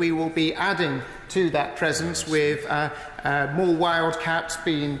announce that we will be adding to that presence with more Wildcats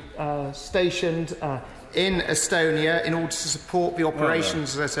being stationed in Estonia in order to support the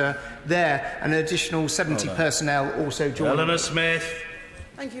operations that are there, and an additional 70 personnel also joining. Eleanor Smith.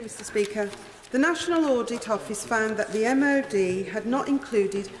 Thank you, Mr Speaker. The National Audit Office found that the MOD had not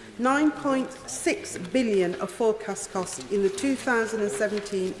included £9.6 billion of forecast costs in the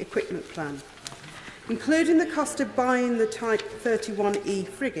 2017 equipment plan. Including the cost of buying the Type 31E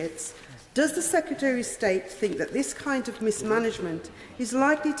frigates, does the Secretary of State think that this kind of mismanagement is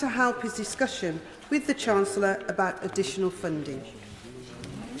likely to help his discussion with the Chancellor about additional funding?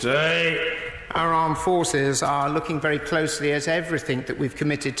 Our armed forces are looking very closely at everything that we've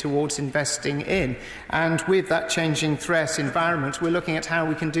committed towards investing in, and with that changing threat environment, we're looking at how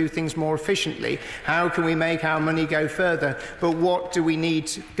we can do things more efficiently. How can we make our money go further? But what do we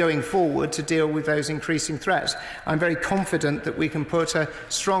need going forward to deal with those increasing threats? I'm very confident that we can put a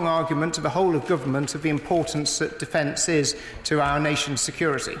strong argument to the whole of government of the importance that defence is to our nation's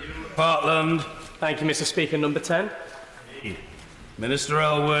security. Parkland. Thank you, Mr Speaker. Number 10. Minister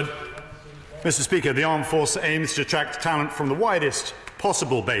Elwood. Mr. Speaker, the Armed Force aims to attract talent from the widest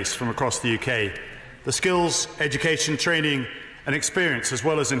possible base from across the UK. The skills, education, training and experience, as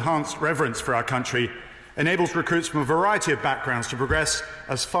well as enhanced reverence for our country, enables recruits from a variety of backgrounds to progress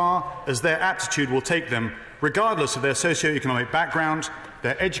as far as their aptitude will take them, regardless of their socio-economic background,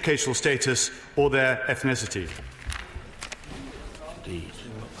 their educational status or their ethnicity.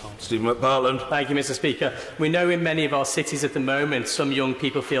 Stephen McPartland. Thank you, Mr. Speaker. We know in many of our cities at the moment some young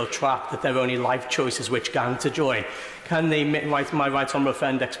people feel trapped, that their only life choice is which gang to join. Can my right honourable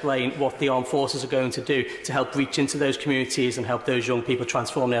friend explain what the armed forces are going to do to help reach into those communities and help those young people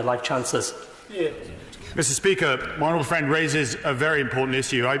transform their life chances? Yeah. Mr. Speaker, my honourable friend raises a very important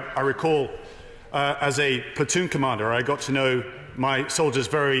issue. I recall as a platoon commander, I got to know my soldiers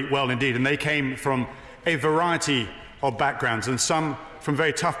very well indeed, and they came from a variety of backgrounds, and some from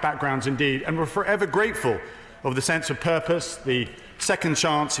very tough backgrounds indeed, and were forever grateful of the sense of purpose, the second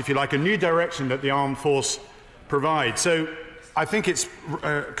chance, if you like, a new direction that the armed force provides. So I think it's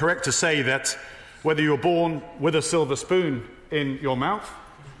correct to say that whether you're born with a silver spoon in your mouth,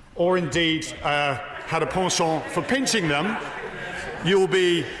 or indeed had a penchant for pinching them, you'll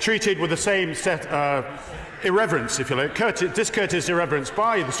be treated with the same set irreverence, if you like, discourteous irreverence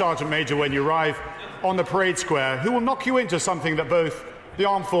by the Sergeant Major when you arrive on the parade square, who will knock you into something that both the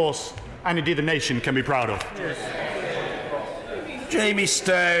armed force and indeed the nation can be proud of. Yes. Jamie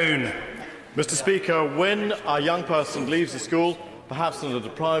Stone. Mr. Speaker, when a young person leaves the school, perhaps in a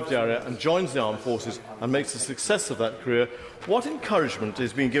deprived area, and joins the armed forces and makes a success of that career, what encouragement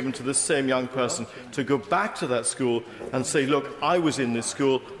is being given to this same young person to go back to that school and say, look, I was in this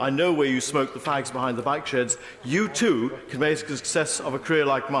school, I know where you smoke the fags behind the bike sheds, you too can make a success of a career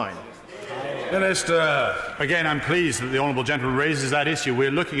like mine? Minister. Again, I'm pleased that the honourable gentleman raises that issue.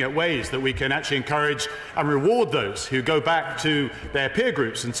 We're looking at ways that we can actually encourage and reward those who go back to their peer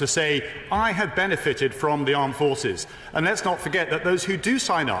groups and to say, I have benefited from the armed forces. And let's not forget that those who do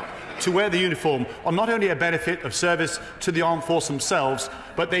sign up to wear the uniform are not only a benefit of service to the armed force themselves,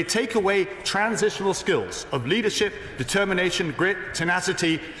 but they take away transitional skills of leadership, determination, grit,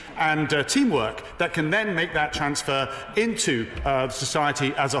 tenacity and teamwork that can then make that transfer into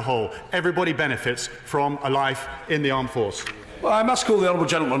society as a whole. Everybody benefits from a life in the armed force. Well, I must call the honourable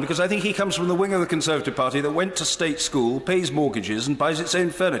gentleman because I think he comes from the wing of the Conservative Party that went to state school, pays mortgages and buys its own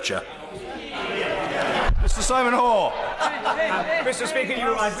furniture. Mr. Simon Hoare. Mr. Speaker,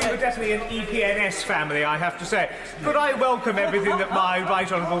 you're right. We were definitely an EPNS family, I have to say. But I welcome everything that my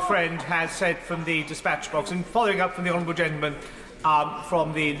right honourable friend has said from the dispatch box, and following up from the honourable gentleman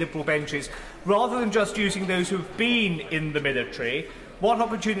from the Liberal benches, rather than just using those who have been in the military, what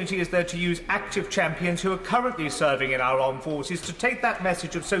opportunity is there to use active champions who are currently serving in our armed forces to take that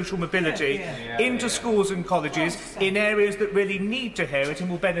message of social mobility into schools and colleges in areas that really need to hear it and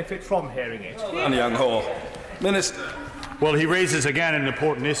will benefit from hearing it? And young Hoare. Minister. Well, he raises again an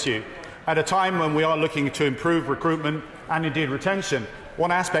important issue. At a time when we are looking to improve recruitment and indeed retention,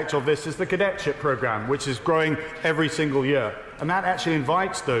 one aspect of this is the cadetship programme, which is growing every single year. And that actually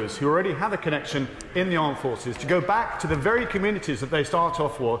invites those who already have a connection in the armed forces to go back to the very communities that they start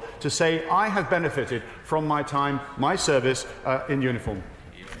off with to say, I have benefited from my time, my service in uniform.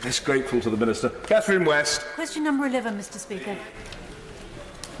 It's grateful to the Minister. Catherine West. Question number 11, Mr. Speaker.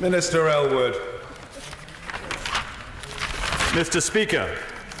 Minister Elwood. Mr. Speaker,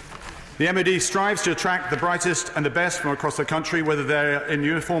 the MOD strives to attract the brightest and the best from across the country, whether they're in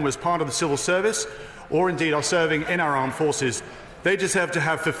uniform as part of the civil service or indeed are serving in our armed forces. They deserve to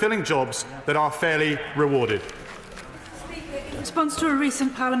have fulfilling jobs that are fairly rewarded. In response to a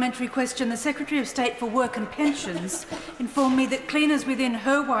recent parliamentary question, the Secretary of State for Work and Pensions informed me that cleaners within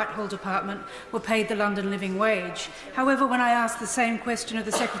her Whitehall department were paid the London living wage. However, when I asked the same question of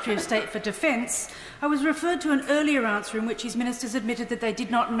the Secretary of State for Defence, I was referred to an earlier answer in which his ministers admitted that they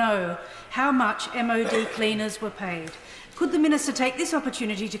did not know how much MOD cleaners were paid. Could the Minister take this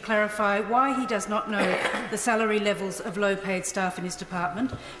opportunity to clarify why he does not know the salary levels of low-paid staff in his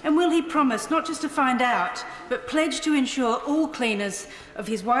department? And will he promise not just to find out, but pledge to ensure all cleaners of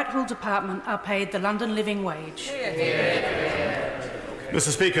his Whitehall department are paid the London living wage?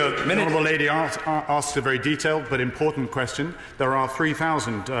 Mr. Speaker, the Honourable Lady asks a very detailed but important question. There are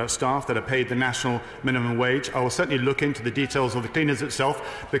 3,000 staff that are paid the national minimum wage. I will certainly look into the details of the cleaners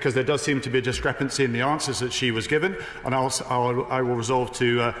itself because there does seem to be a discrepancy in the answers that she was given, and I will resolve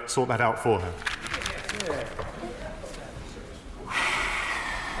to sort that out for her.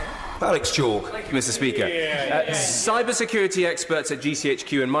 Alex Chalk. Thank you, Mr. Speaker. Cybersecurity experts at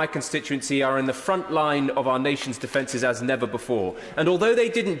GCHQ in my constituency are in the front line of our nation's defences as never before. And although they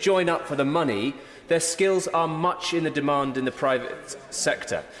didn't join up for the money, their skills are much in the demand in the private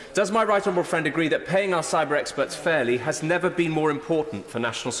sector. Does my right honourable friend agree that paying our cyber experts fairly has never been more important for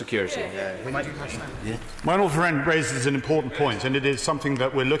national security? My honourable friend raises an important point, and it is something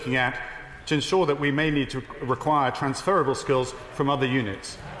that we're looking at to ensure that we may need to require transferable skills from other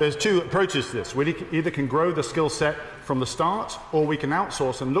units. There's two approaches to this. We either can grow the skill set from the start, or we can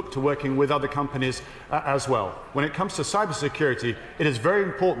outsource and look to working with other companies as well. When it comes to cybersecurity, it is very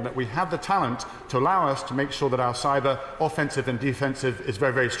important that we have the talent to allow us to make sure that our cyber offensive and defensive is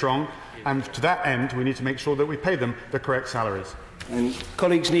very, very strong. And to that end, we need to make sure that we pay them the correct salaries. And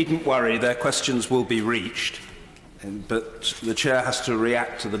colleagues needn't worry, their questions will be reached. But the Chair has to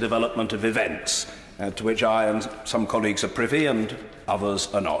react to the development of events, to which I and some colleagues are privy and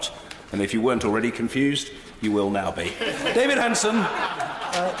others are not. And if you weren't already confused, you will now be. David Hanson.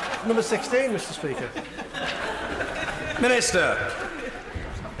 Number 16, Mr. Speaker. Minister.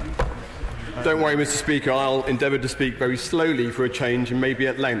 Don't worry, Mr. Speaker, I'll endeavour to speak very slowly for a change and maybe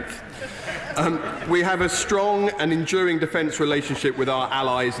at length. We have a strong and enduring defence relationship with our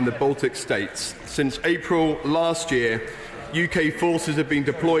allies in the Baltic states. Since April last year, UK forces have been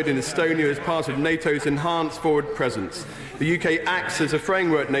deployed in Estonia as part of NATO's enhanced forward presence. The UK acts as a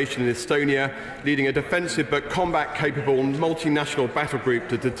framework nation in Estonia, leading a defensive but combat-capable multinational battle group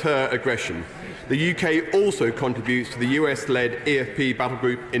to deter aggression. The UK also contributes to the US-led EFP battle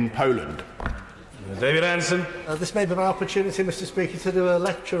group in Poland. David Hanson. This may be my opportunity, Mr. Speaker, to do a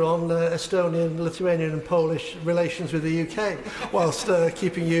lecture on Estonian, Lithuanian and Polish relations with the UK, whilst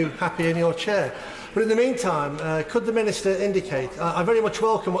keeping you happy in your chair. But in the meantime, could the Minister indicate, I very much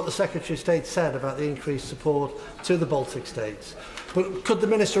welcome what the Secretary of State said about the increased support to the Baltic states, but could the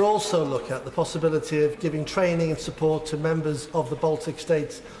Minister also look at the possibility of giving training and support to members of the Baltic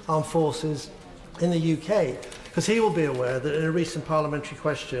states' armed forces in the UK? Because he will be aware that in a recent parliamentary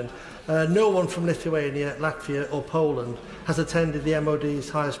question, no one from Lithuania, Latvia or Poland has attended the MOD's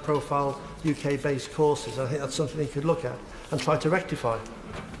highest profile UK-based courses. I think that's something he could look at and try to rectify.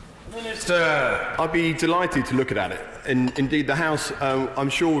 Minister. I'd be delighted to look at it. Indeed, the House, I'm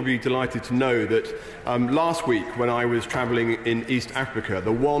sure, would be delighted to know that last week, when I was travelling in East Africa,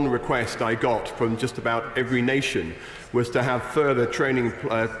 the one request I got from just about every nation was to have further training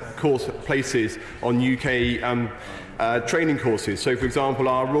course places on UK training courses. So, for example,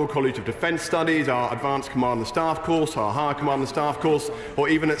 our Royal College of Defence Studies, our Advanced Command and Staff course, our Higher Command and Staff course, or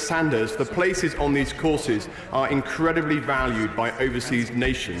even at Sandhurst, the places on these courses are incredibly valued by overseas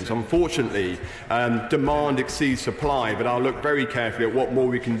nations. Unfortunately, demand exceeds supply, but I'll look very carefully at what more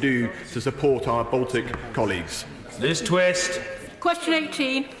we can do to support our Baltic colleagues. Liz Twist. Question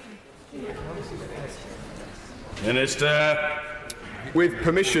 18. Minister. With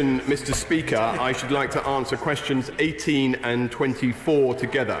permission, Mr. Speaker, I should like to answer questions 18 and 24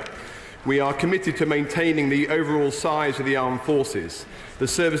 together. We are committed to maintaining the overall size of the armed forces. The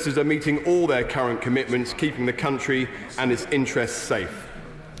services are meeting all their current commitments, keeping the country and its interests safe.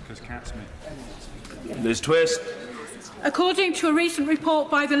 Liz Twist. According to a recent report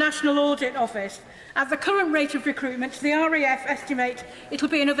by the National Audit Office, at the current rate of recruitment, the RAF estimate it will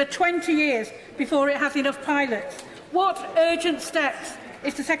be another 20 years before it has enough pilots. What urgent steps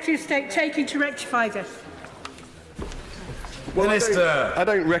is the Secretary of State taking to rectify this? Well, I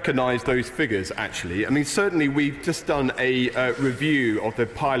don't recognise those figures, actually. I mean, certainly we've just done a review of the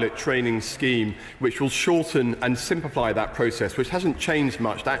pilot training scheme, which will shorten and simplify that process, which hasn't changed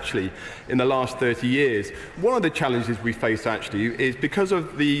much, actually, in the last 30 years. One of the challenges we face, actually, is because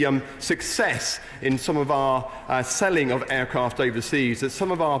of the success in some of our selling of aircraft overseas, that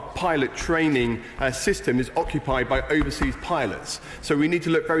some of our pilot training system is occupied by overseas pilots. So we need to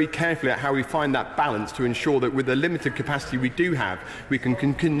look very carefully at how we find that balance to ensure that with the limited capacity we do have, we can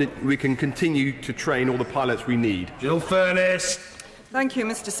continue to train all the pilots we need. Jill Furness. Thank you,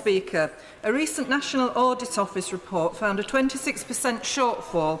 Mr. Speaker. A recent National Audit Office report found a 26%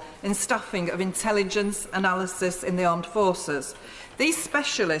 shortfall in staffing of intelligence analysis in the armed forces. These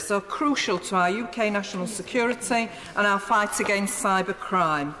specialists are crucial to our UK national security and our fight against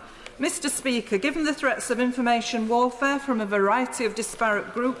cybercrime. Mr. Speaker, given the threats of information warfare from a variety of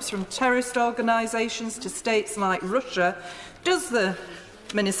disparate groups, from terrorist organisations to states like Russia, does the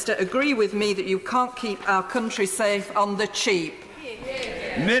Minister agree with me that you can't keep our country safe on the cheap?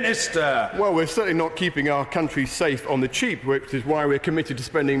 Minister. Well, we're certainly not keeping our country safe on the cheap, which is why we're committed to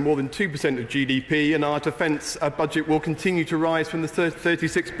spending more than 2% of GDP, and our defence budget will continue to rise from the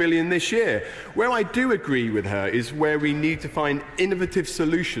 $36 billion this year. Where I do agree with her is where we need to find innovative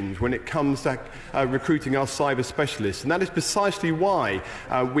solutions when it comes to recruiting our cyber specialists, and that is precisely why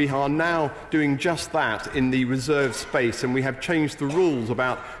we are now doing just that in the reserve space, and we have changed the rules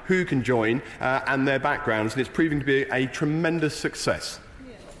about who can join and their backgrounds, and it's proving to be a tremendous success.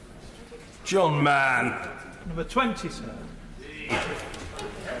 John Mann. Number 20, sir.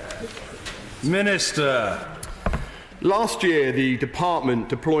 Minister. Last year, the department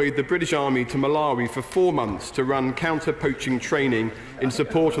deployed the British Army to Malawi for 4 months to run counter-poaching training in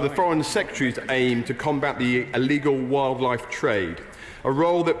support of the Foreign Secretary's aim to combat the illegal wildlife trade, a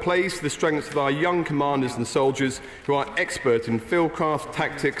role that plays to the strengths of our young commanders and soldiers who are expert in fieldcraft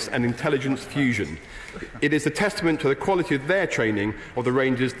tactics and intelligence fusion. It is a testament to the quality of their training of the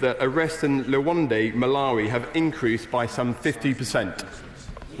Rangers that arrests in Lwande, Malawi, have increased by some 50%.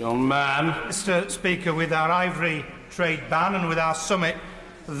 John Mann. Mr. Speaker, with our ivory trade ban and with our summit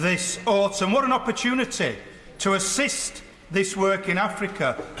this autumn, what an opportunity to assist this work in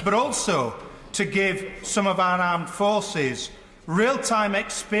Africa, but also to give some of our armed forces real-time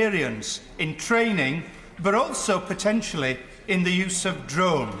experience in training, but also potentially in the use of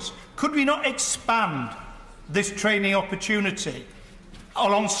drones. Could we not expand this training opportunity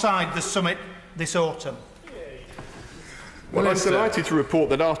alongside the summit this autumn? Well, I'm delighted to report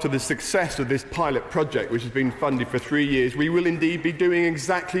that after the success of this pilot project, which has been funded for 3 years, we will indeed be doing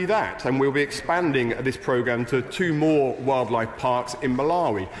exactly that, and we'll be expanding this programme to 2 more wildlife parks in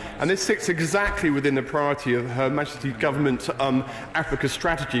Malawi. And this sits exactly within the priority of Her Majesty's Government Africa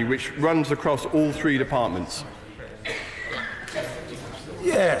strategy, which runs across all 3 departments.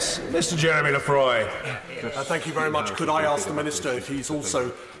 Yes, Mr. Jeremy Lefroy. Thank you very much. Could I ask the Minister if he's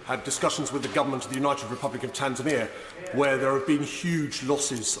also had discussions with the government of the United Republic of Tanzania, where there have been huge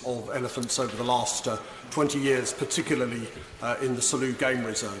losses of elephants over the last 20 years, particularly in the Selous Game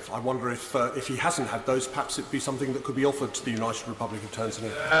Reserve? I wonder if he hasn't had those, perhaps it would be something that could be offered to the United Republic of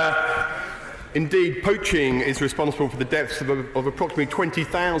Tanzania. Indeed, poaching is responsible for the deaths of approximately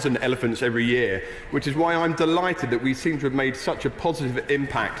 20,000 elephants every year, which is why I'm delighted that we seem to have made such a positive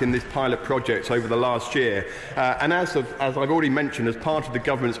impact in this pilot project over the last year. And as I've already mentioned, as part of the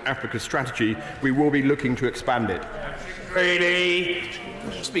government's Africa strategy, we will be looking to expand it. Ready.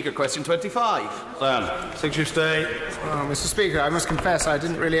 Speaker, question 25. Secretary of State. Oh, Mr. Speaker, I must confess I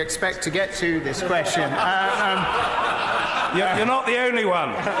didn't really expect to get to this question. You're not the only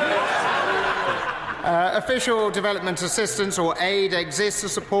one. Official development assistance or aid exists to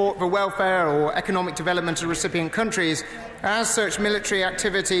support the welfare or economic development of recipient countries. As such, military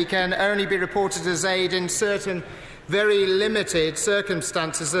activity can only be reported as aid in certain very limited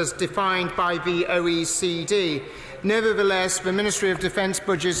circumstances as defined by the OECD. Nevertheless, the Ministry of Defence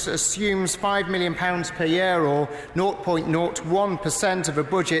budget assumes £5 million per year, or 0.01% of a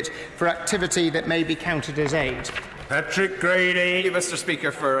budget, for activity that may be counted as aid. Patrick Grady. Thank you, Mr. Speaker,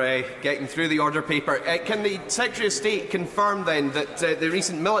 for getting through the order paper. Can the Secretary of State confirm then that the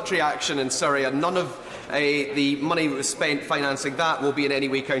recent military action in Syria, none of the money that was spent financing that will be in any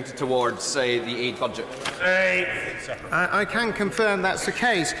way counted towards the aid budget? I can confirm that's the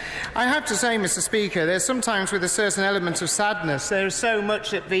case. I have to say, Mr. Speaker, there's sometimes with a certain element of sadness. There is so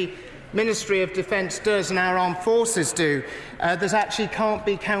much that the Ministry of Defence does and our armed forces do that actually can't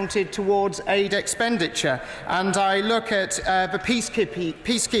be counted towards aid expenditure. And I look at the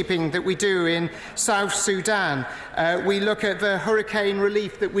peacekeeping that we do in South Sudan. We look at the hurricane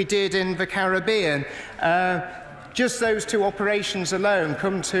relief that we did in the Caribbean. Just those 2 operations alone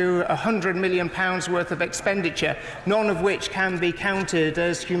come to £100 million worth of expenditure, none of which can be counted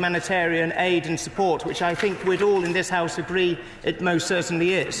as humanitarian aid and support, which I think we'd all in this House agree it most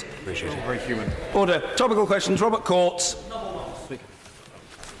certainly is. Appreciate it. Very human. Order. Topical questions. Robert Courts.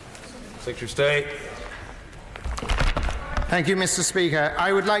 Secretary of State. Thank you, Mr. Speaker.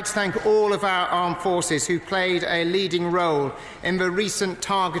 I would like to thank all of our armed forces who played a leading role in the recent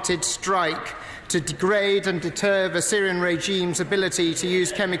targeted strike to degrade and deter the Syrian regime's ability to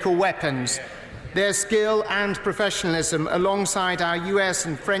use chemical weapons. Their skill and professionalism, alongside our US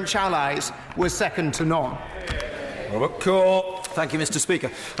and French allies, was second to none. Robert Court. Thank you, Mr. Speaker.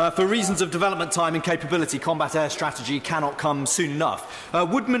 For reasons of development time and capability, combat air strategy cannot come soon enough.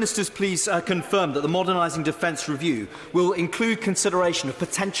 Would ministers please confirm that the modernising defence review will include consideration of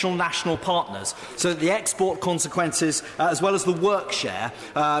potential national partners, so that the export consequences, as well as the work share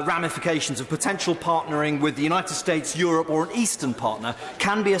ramifications of potential partnering with the United States, Europe or an Eastern partner,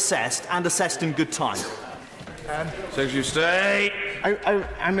 can be assessed and assessed in good time? Secretary of State.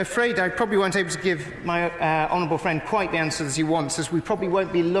 I'm afraid I probably won't be able to give my honourable friend quite the answer that he wants, as we probably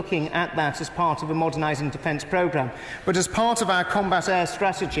won't be looking at that as part of a modernising defence programme. But as part of our combat air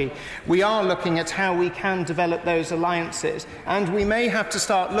strategy, we are looking at how we can develop those alliances, and we may have to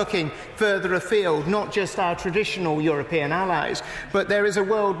start looking further afield, not just our traditional European allies, but there is a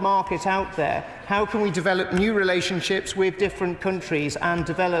world market out there. How can we develop new relationships with different countries and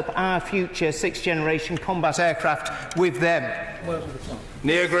develop our future sixth-generation combat aircraft with them?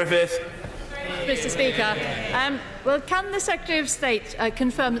 Neil Griffith. Mr. Speaker, well, can the Secretary of State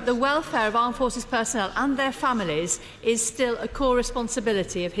confirm that the welfare of Armed Forces personnel and their families is still a core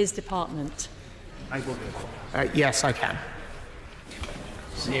responsibility of his department? Yes, I can.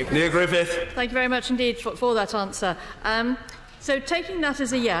 Neil Griffith. Thank you very much indeed for that answer. So, taking that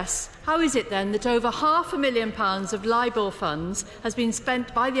as a yes, how is it then that over £500,000 of LIBOR funds has been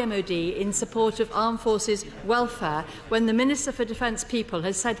spent by the MOD in support of armed forces welfare when the Minister for Defence People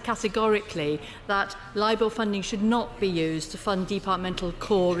has said categorically that LIBOR funding should not be used to fund departmental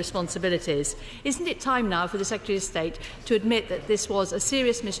core responsibilities? Isn't it time now for the Secretary of State to admit that this was a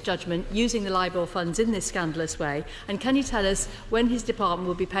serious misjudgment using the LIBOR funds in this scandalous way? And can he tell us when his department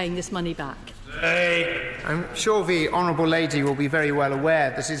will be paying this money back? I'm sure the Honourable Lady will be very well aware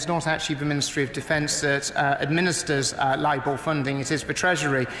that it's not actually the Ministry of Defence that administers LIBOR funding, it is the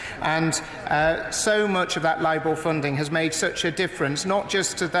Treasury. And so much of that LIBOR funding has made such a difference, not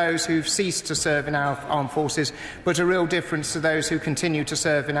just to those who've ceased to serve in our armed forces, but a real difference to those who continue to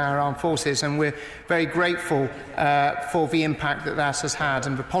serve in our armed forces. And we're very grateful for the impact that that has had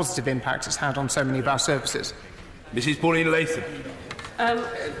and the positive impact it's had on so many of our services. Mrs. Pauline Latham.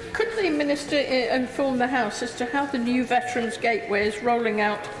 Could the Minister inform the House as to how the new Veterans Gateway is rolling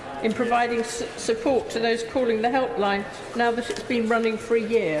out in providing support to those calling the helpline now that it's been running for a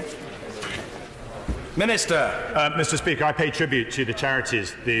year? Minister. Mr. Speaker, I pay tribute to the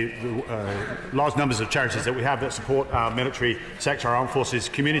charities, the large numbers of charities that we have that support our military sector, our armed forces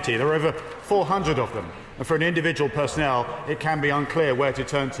community. There are over 400 of them. And for an individual personnel, it can be unclear where to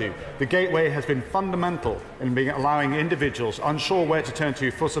turn to. The Gateway has been fundamental in allowing individuals unsure where to turn to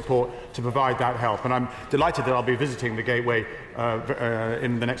for support to provide that help. And I'm delighted that I'll be visiting the Gateway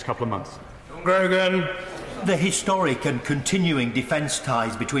in the next couple of months. Grogan. The historic and continuing defence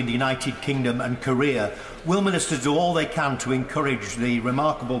ties between the United Kingdom and Korea, will ministers do all they can to encourage the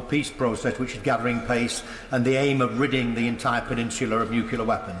remarkable peace process which is gathering pace and the aim of ridding the entire peninsula of nuclear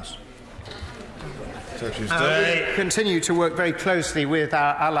weapons? We continue to work very closely with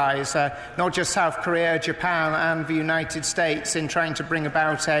our allies, not just South Korea, Japan and the United States, in trying to bring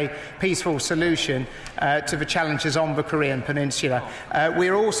about a peaceful solution to the challenges on the Korean Peninsula. We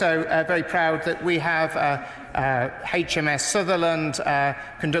are also very proud that we have HMS Sutherland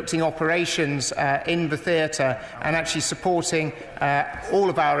conducting operations in the theatre and actually supporting all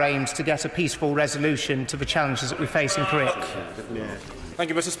of our aims to get a peaceful resolution to the challenges that we face in Korea. Thank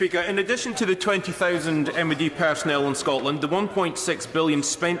you, Mr. Speaker. In addition to the 20,000 MOD personnel in Scotland, the £1.6 billion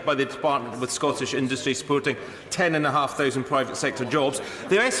spent by the Department with Scottish industry supporting 10,500 private sector jobs,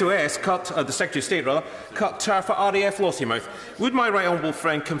 the SOS the Secretary of State cut TARF at RAF Lossiemouth. Would my right honourable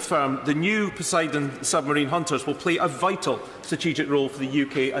friend confirm the new Poseidon submarine hunters will play a vital strategic role for the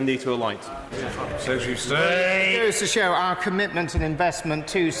UK and NATO alliance? Secretary of State. It goes to show our commitment and investment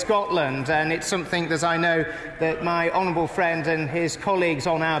to Scotland, and it's something that I know that my honourable friend and his colleagues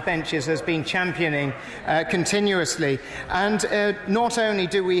on our benches has been championing continuously. And not only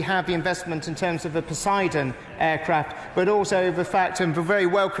do we have the investment in terms of the Poseidon aircraft, but also the fact, and the very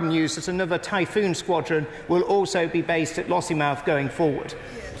welcome news, that another Typhoon squadron will also be based at Lossiemouth going forward.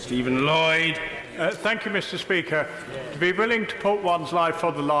 Stephen Lloyd. Thank you, Mr. Speaker. To be willing to put one's life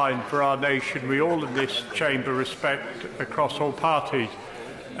on the line for our nation, we all in this chamber respect across all parties.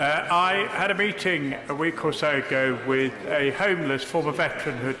 I had a meeting a week or so ago with a homeless former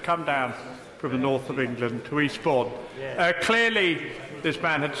veteran who had come down from the north of England to Eastbourne. Clearly, this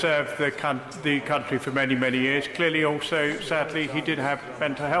man had served the country for many, many years. Clearly, also, sadly, he did have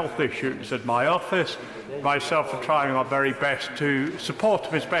mental health issues. And my office, myself, are trying our very best to support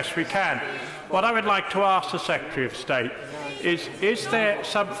him as best we can. What I would like to ask the Secretary of State is there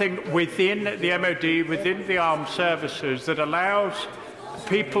something within the MOD, within the armed services, that allows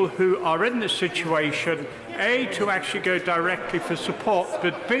people who are in this situation, A, to actually go directly for support,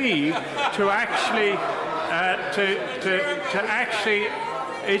 but B, to actually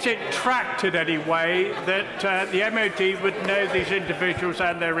is it tracked in any way that the MOD would know these individuals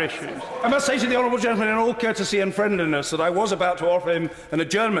and their issues? I must say to the honourable gentleman, in all courtesy and friendliness, that I was about to offer him an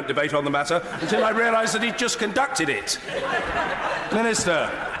adjournment debate on the matter until I realised that he'd just conducted it. Minister.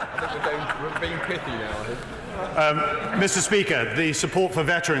 We're being pithy now, I think. Mr. Speaker, the support for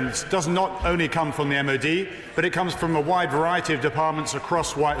veterans does not only come from the MOD, but it comes from a wide variety of departments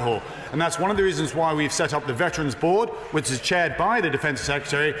across Whitehall. And that's one of the reasons why we've set up the Veterans Board, which is chaired by the Defence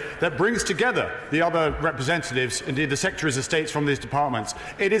Secretary, that brings together the other representatives, indeed the Secretaries of State from these departments.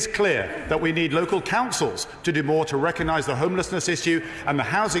 It is clear that we need local councils to do more to recognise the homelessness issue and the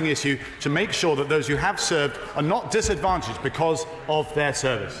housing issue, to make sure that those who have served are not disadvantaged because of their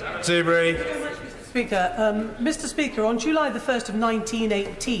service. Speaker, Mr. Speaker, on July the 1st of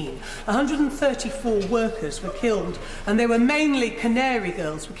 1918, 134 workers were killed, and they were mainly Canary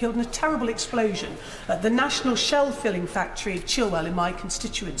girls, were killed in a terrible explosion at the National Shell Filling Factory at Chilwell in my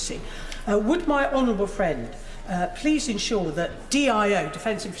constituency. Would my honourable friend please ensure that DIO,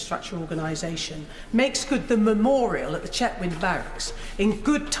 Defence Infrastructure Organisation, makes good the memorial at the Chetwynd Barracks in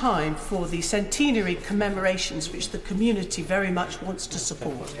good time for the centenary commemorations which the community very much wants to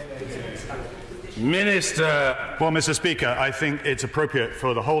support? Minister. Well, Mr. Speaker, I think it's appropriate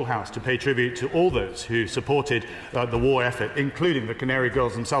for the whole House to pay tribute to all those who supported the war effort, including the Canary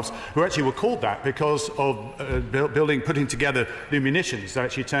Girls themselves, who actually were called that because of putting together the munitions that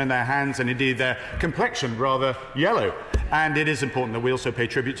actually turned their hands and indeed their complexion rather yellow. And it is important that we also pay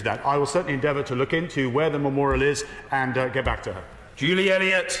tribute to that. I will certainly endeavour to look into where the memorial is and get back to her. Julie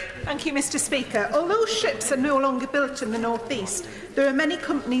Elliott. Thank you, Mr. Speaker. Although ships are no longer built in the North East, there are many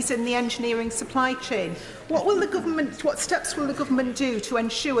companies in the engineering supply chain. What steps will the government do to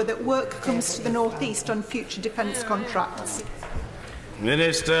ensure that work comes to the North East on future defence contracts?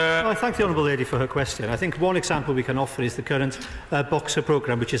 Minister. Well, I thank the Honourable Lady for her question. I think one example we can offer is the current Boxer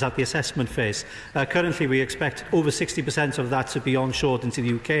programme, which is at the assessment phase. Currently, we expect over 60% of that to be onshored into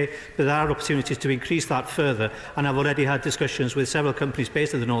the UK, but there are opportunities to increase that further, and I've already had discussions with several companies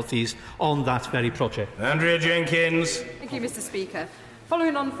based in the North East on that very project. Andrea Jenkins. Thank you, Mr. Speaker.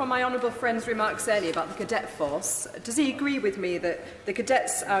 Following on from my honourable friend's remarks earlier about the cadet force, does he agree with me that the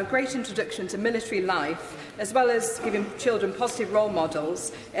cadets are a great introduction to military life, as well as giving children positive role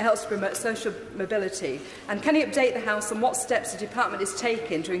models? It helps to promote social mobility. And can he update the House on what steps the department is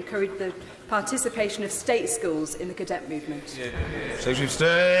taking to encourage the participation of state schools in the cadet movement? Secretary of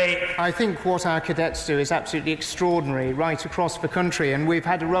State. I think what our cadets do is absolutely extraordinary right across the country, and we've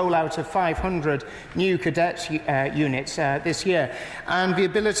had a rollout of 500 new cadet units this year. And the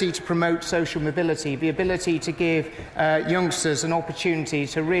ability to promote social mobility, the ability to give youngsters an opportunity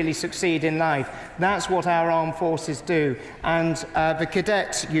to really succeed in life, that's what our armed forces do. And the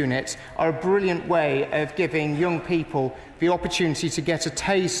cadet units are a brilliant way of giving young people the opportunity to get a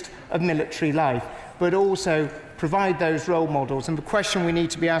taste of military life, but also provide those role models. And the question we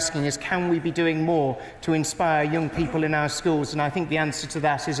need to be asking is, can we be doing more to inspire young people in our schools? And I think the answer to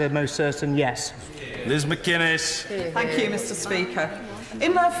that is a most certain yes. Liz McInnes. Thank you, Mr. Speaker.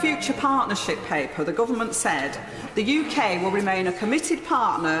 In their future partnership paper, the government said the UK will remain a committed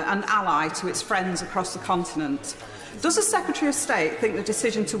partner and ally to its friends across the continent. Does the Secretary of State think the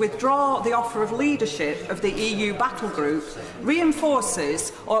decision to withdraw the offer of leadership of the EU battle group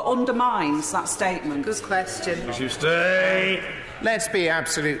reinforces or undermines that statement? Good question. Secretary of State. Let's be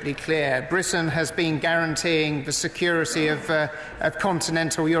absolutely clear. Britain has been guaranteeing the security of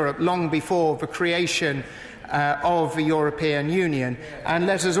continental Europe long before the creation of the European Union. And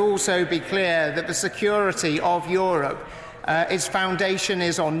let us also be clear that the security of Europe, its foundation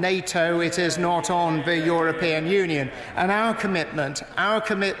is on NATO, it is not on the European Union. And our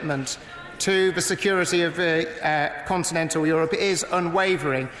commitment to the security of continental Europe is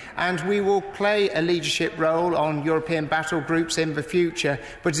unwavering, and we will play a leadership role on European battle groups in the future,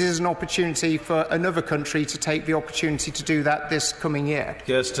 but it is an opportunity for another country to take the opportunity to do that this coming year.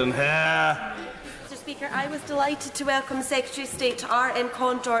 Kirsten Hare. Speaker, I was delighted to welcome the Secretary of State to our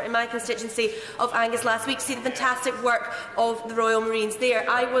Condor in my constituency of Angus last week to see the fantastic work of the Royal Marines there.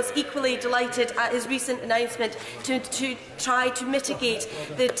 I was equally delighted at his recent announcement to try to mitigate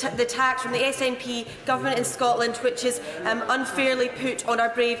the tax from the SNP government in Scotland, which is unfairly put on our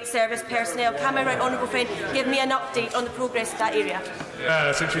brave service personnel. Can my right honourable friend give me an update on the progress of that area?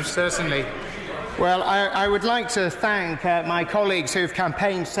 Secretary, certainly. Well, I would like to thank my colleagues who have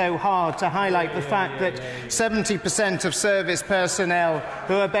campaigned so hard to highlight the fact that 70% of service personnel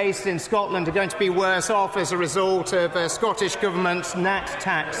who are based in Scotland are going to be worse off as a result of the Scottish Government's NAT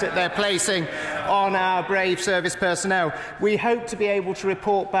tax that they're placing on our brave service personnel. We hope to be able to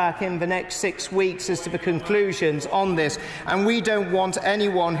report back in the next 6 weeks as to the conclusions on this, and we don't want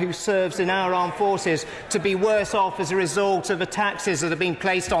anyone who serves in our armed forces to be worse off as a result of the taxes that have been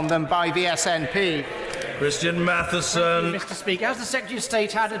placed on them by the SNP. Christian Matheson. Mr. Speaker, has the Secretary of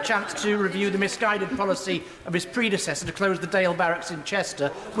State had a chance to review the misguided policy of his predecessor to close the Dale Barracks in Chester,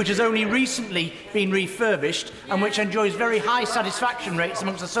 which has only recently been refurbished and which enjoys very high satisfaction rates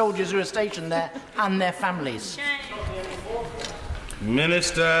amongst the soldiers who are stationed there and their families?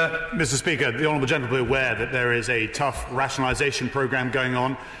 Minister. Mr. Speaker, the honourable gentleman will be aware that there is a tough rationalisation programme going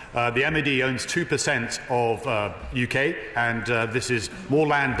on. The MOD owns 2% of UK, and this is more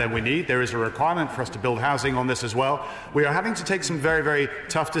land than we need. There is a requirement for us to build housing on this as well. We are having to take some very, very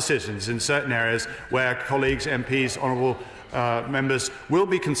tough decisions in certain areas where colleagues, MPs, honourable members will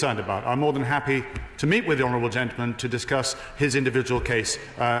be concerned about. I'm more than happy to meet with the honourable gentleman to discuss his individual case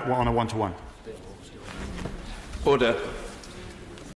on a one-to-one. Order.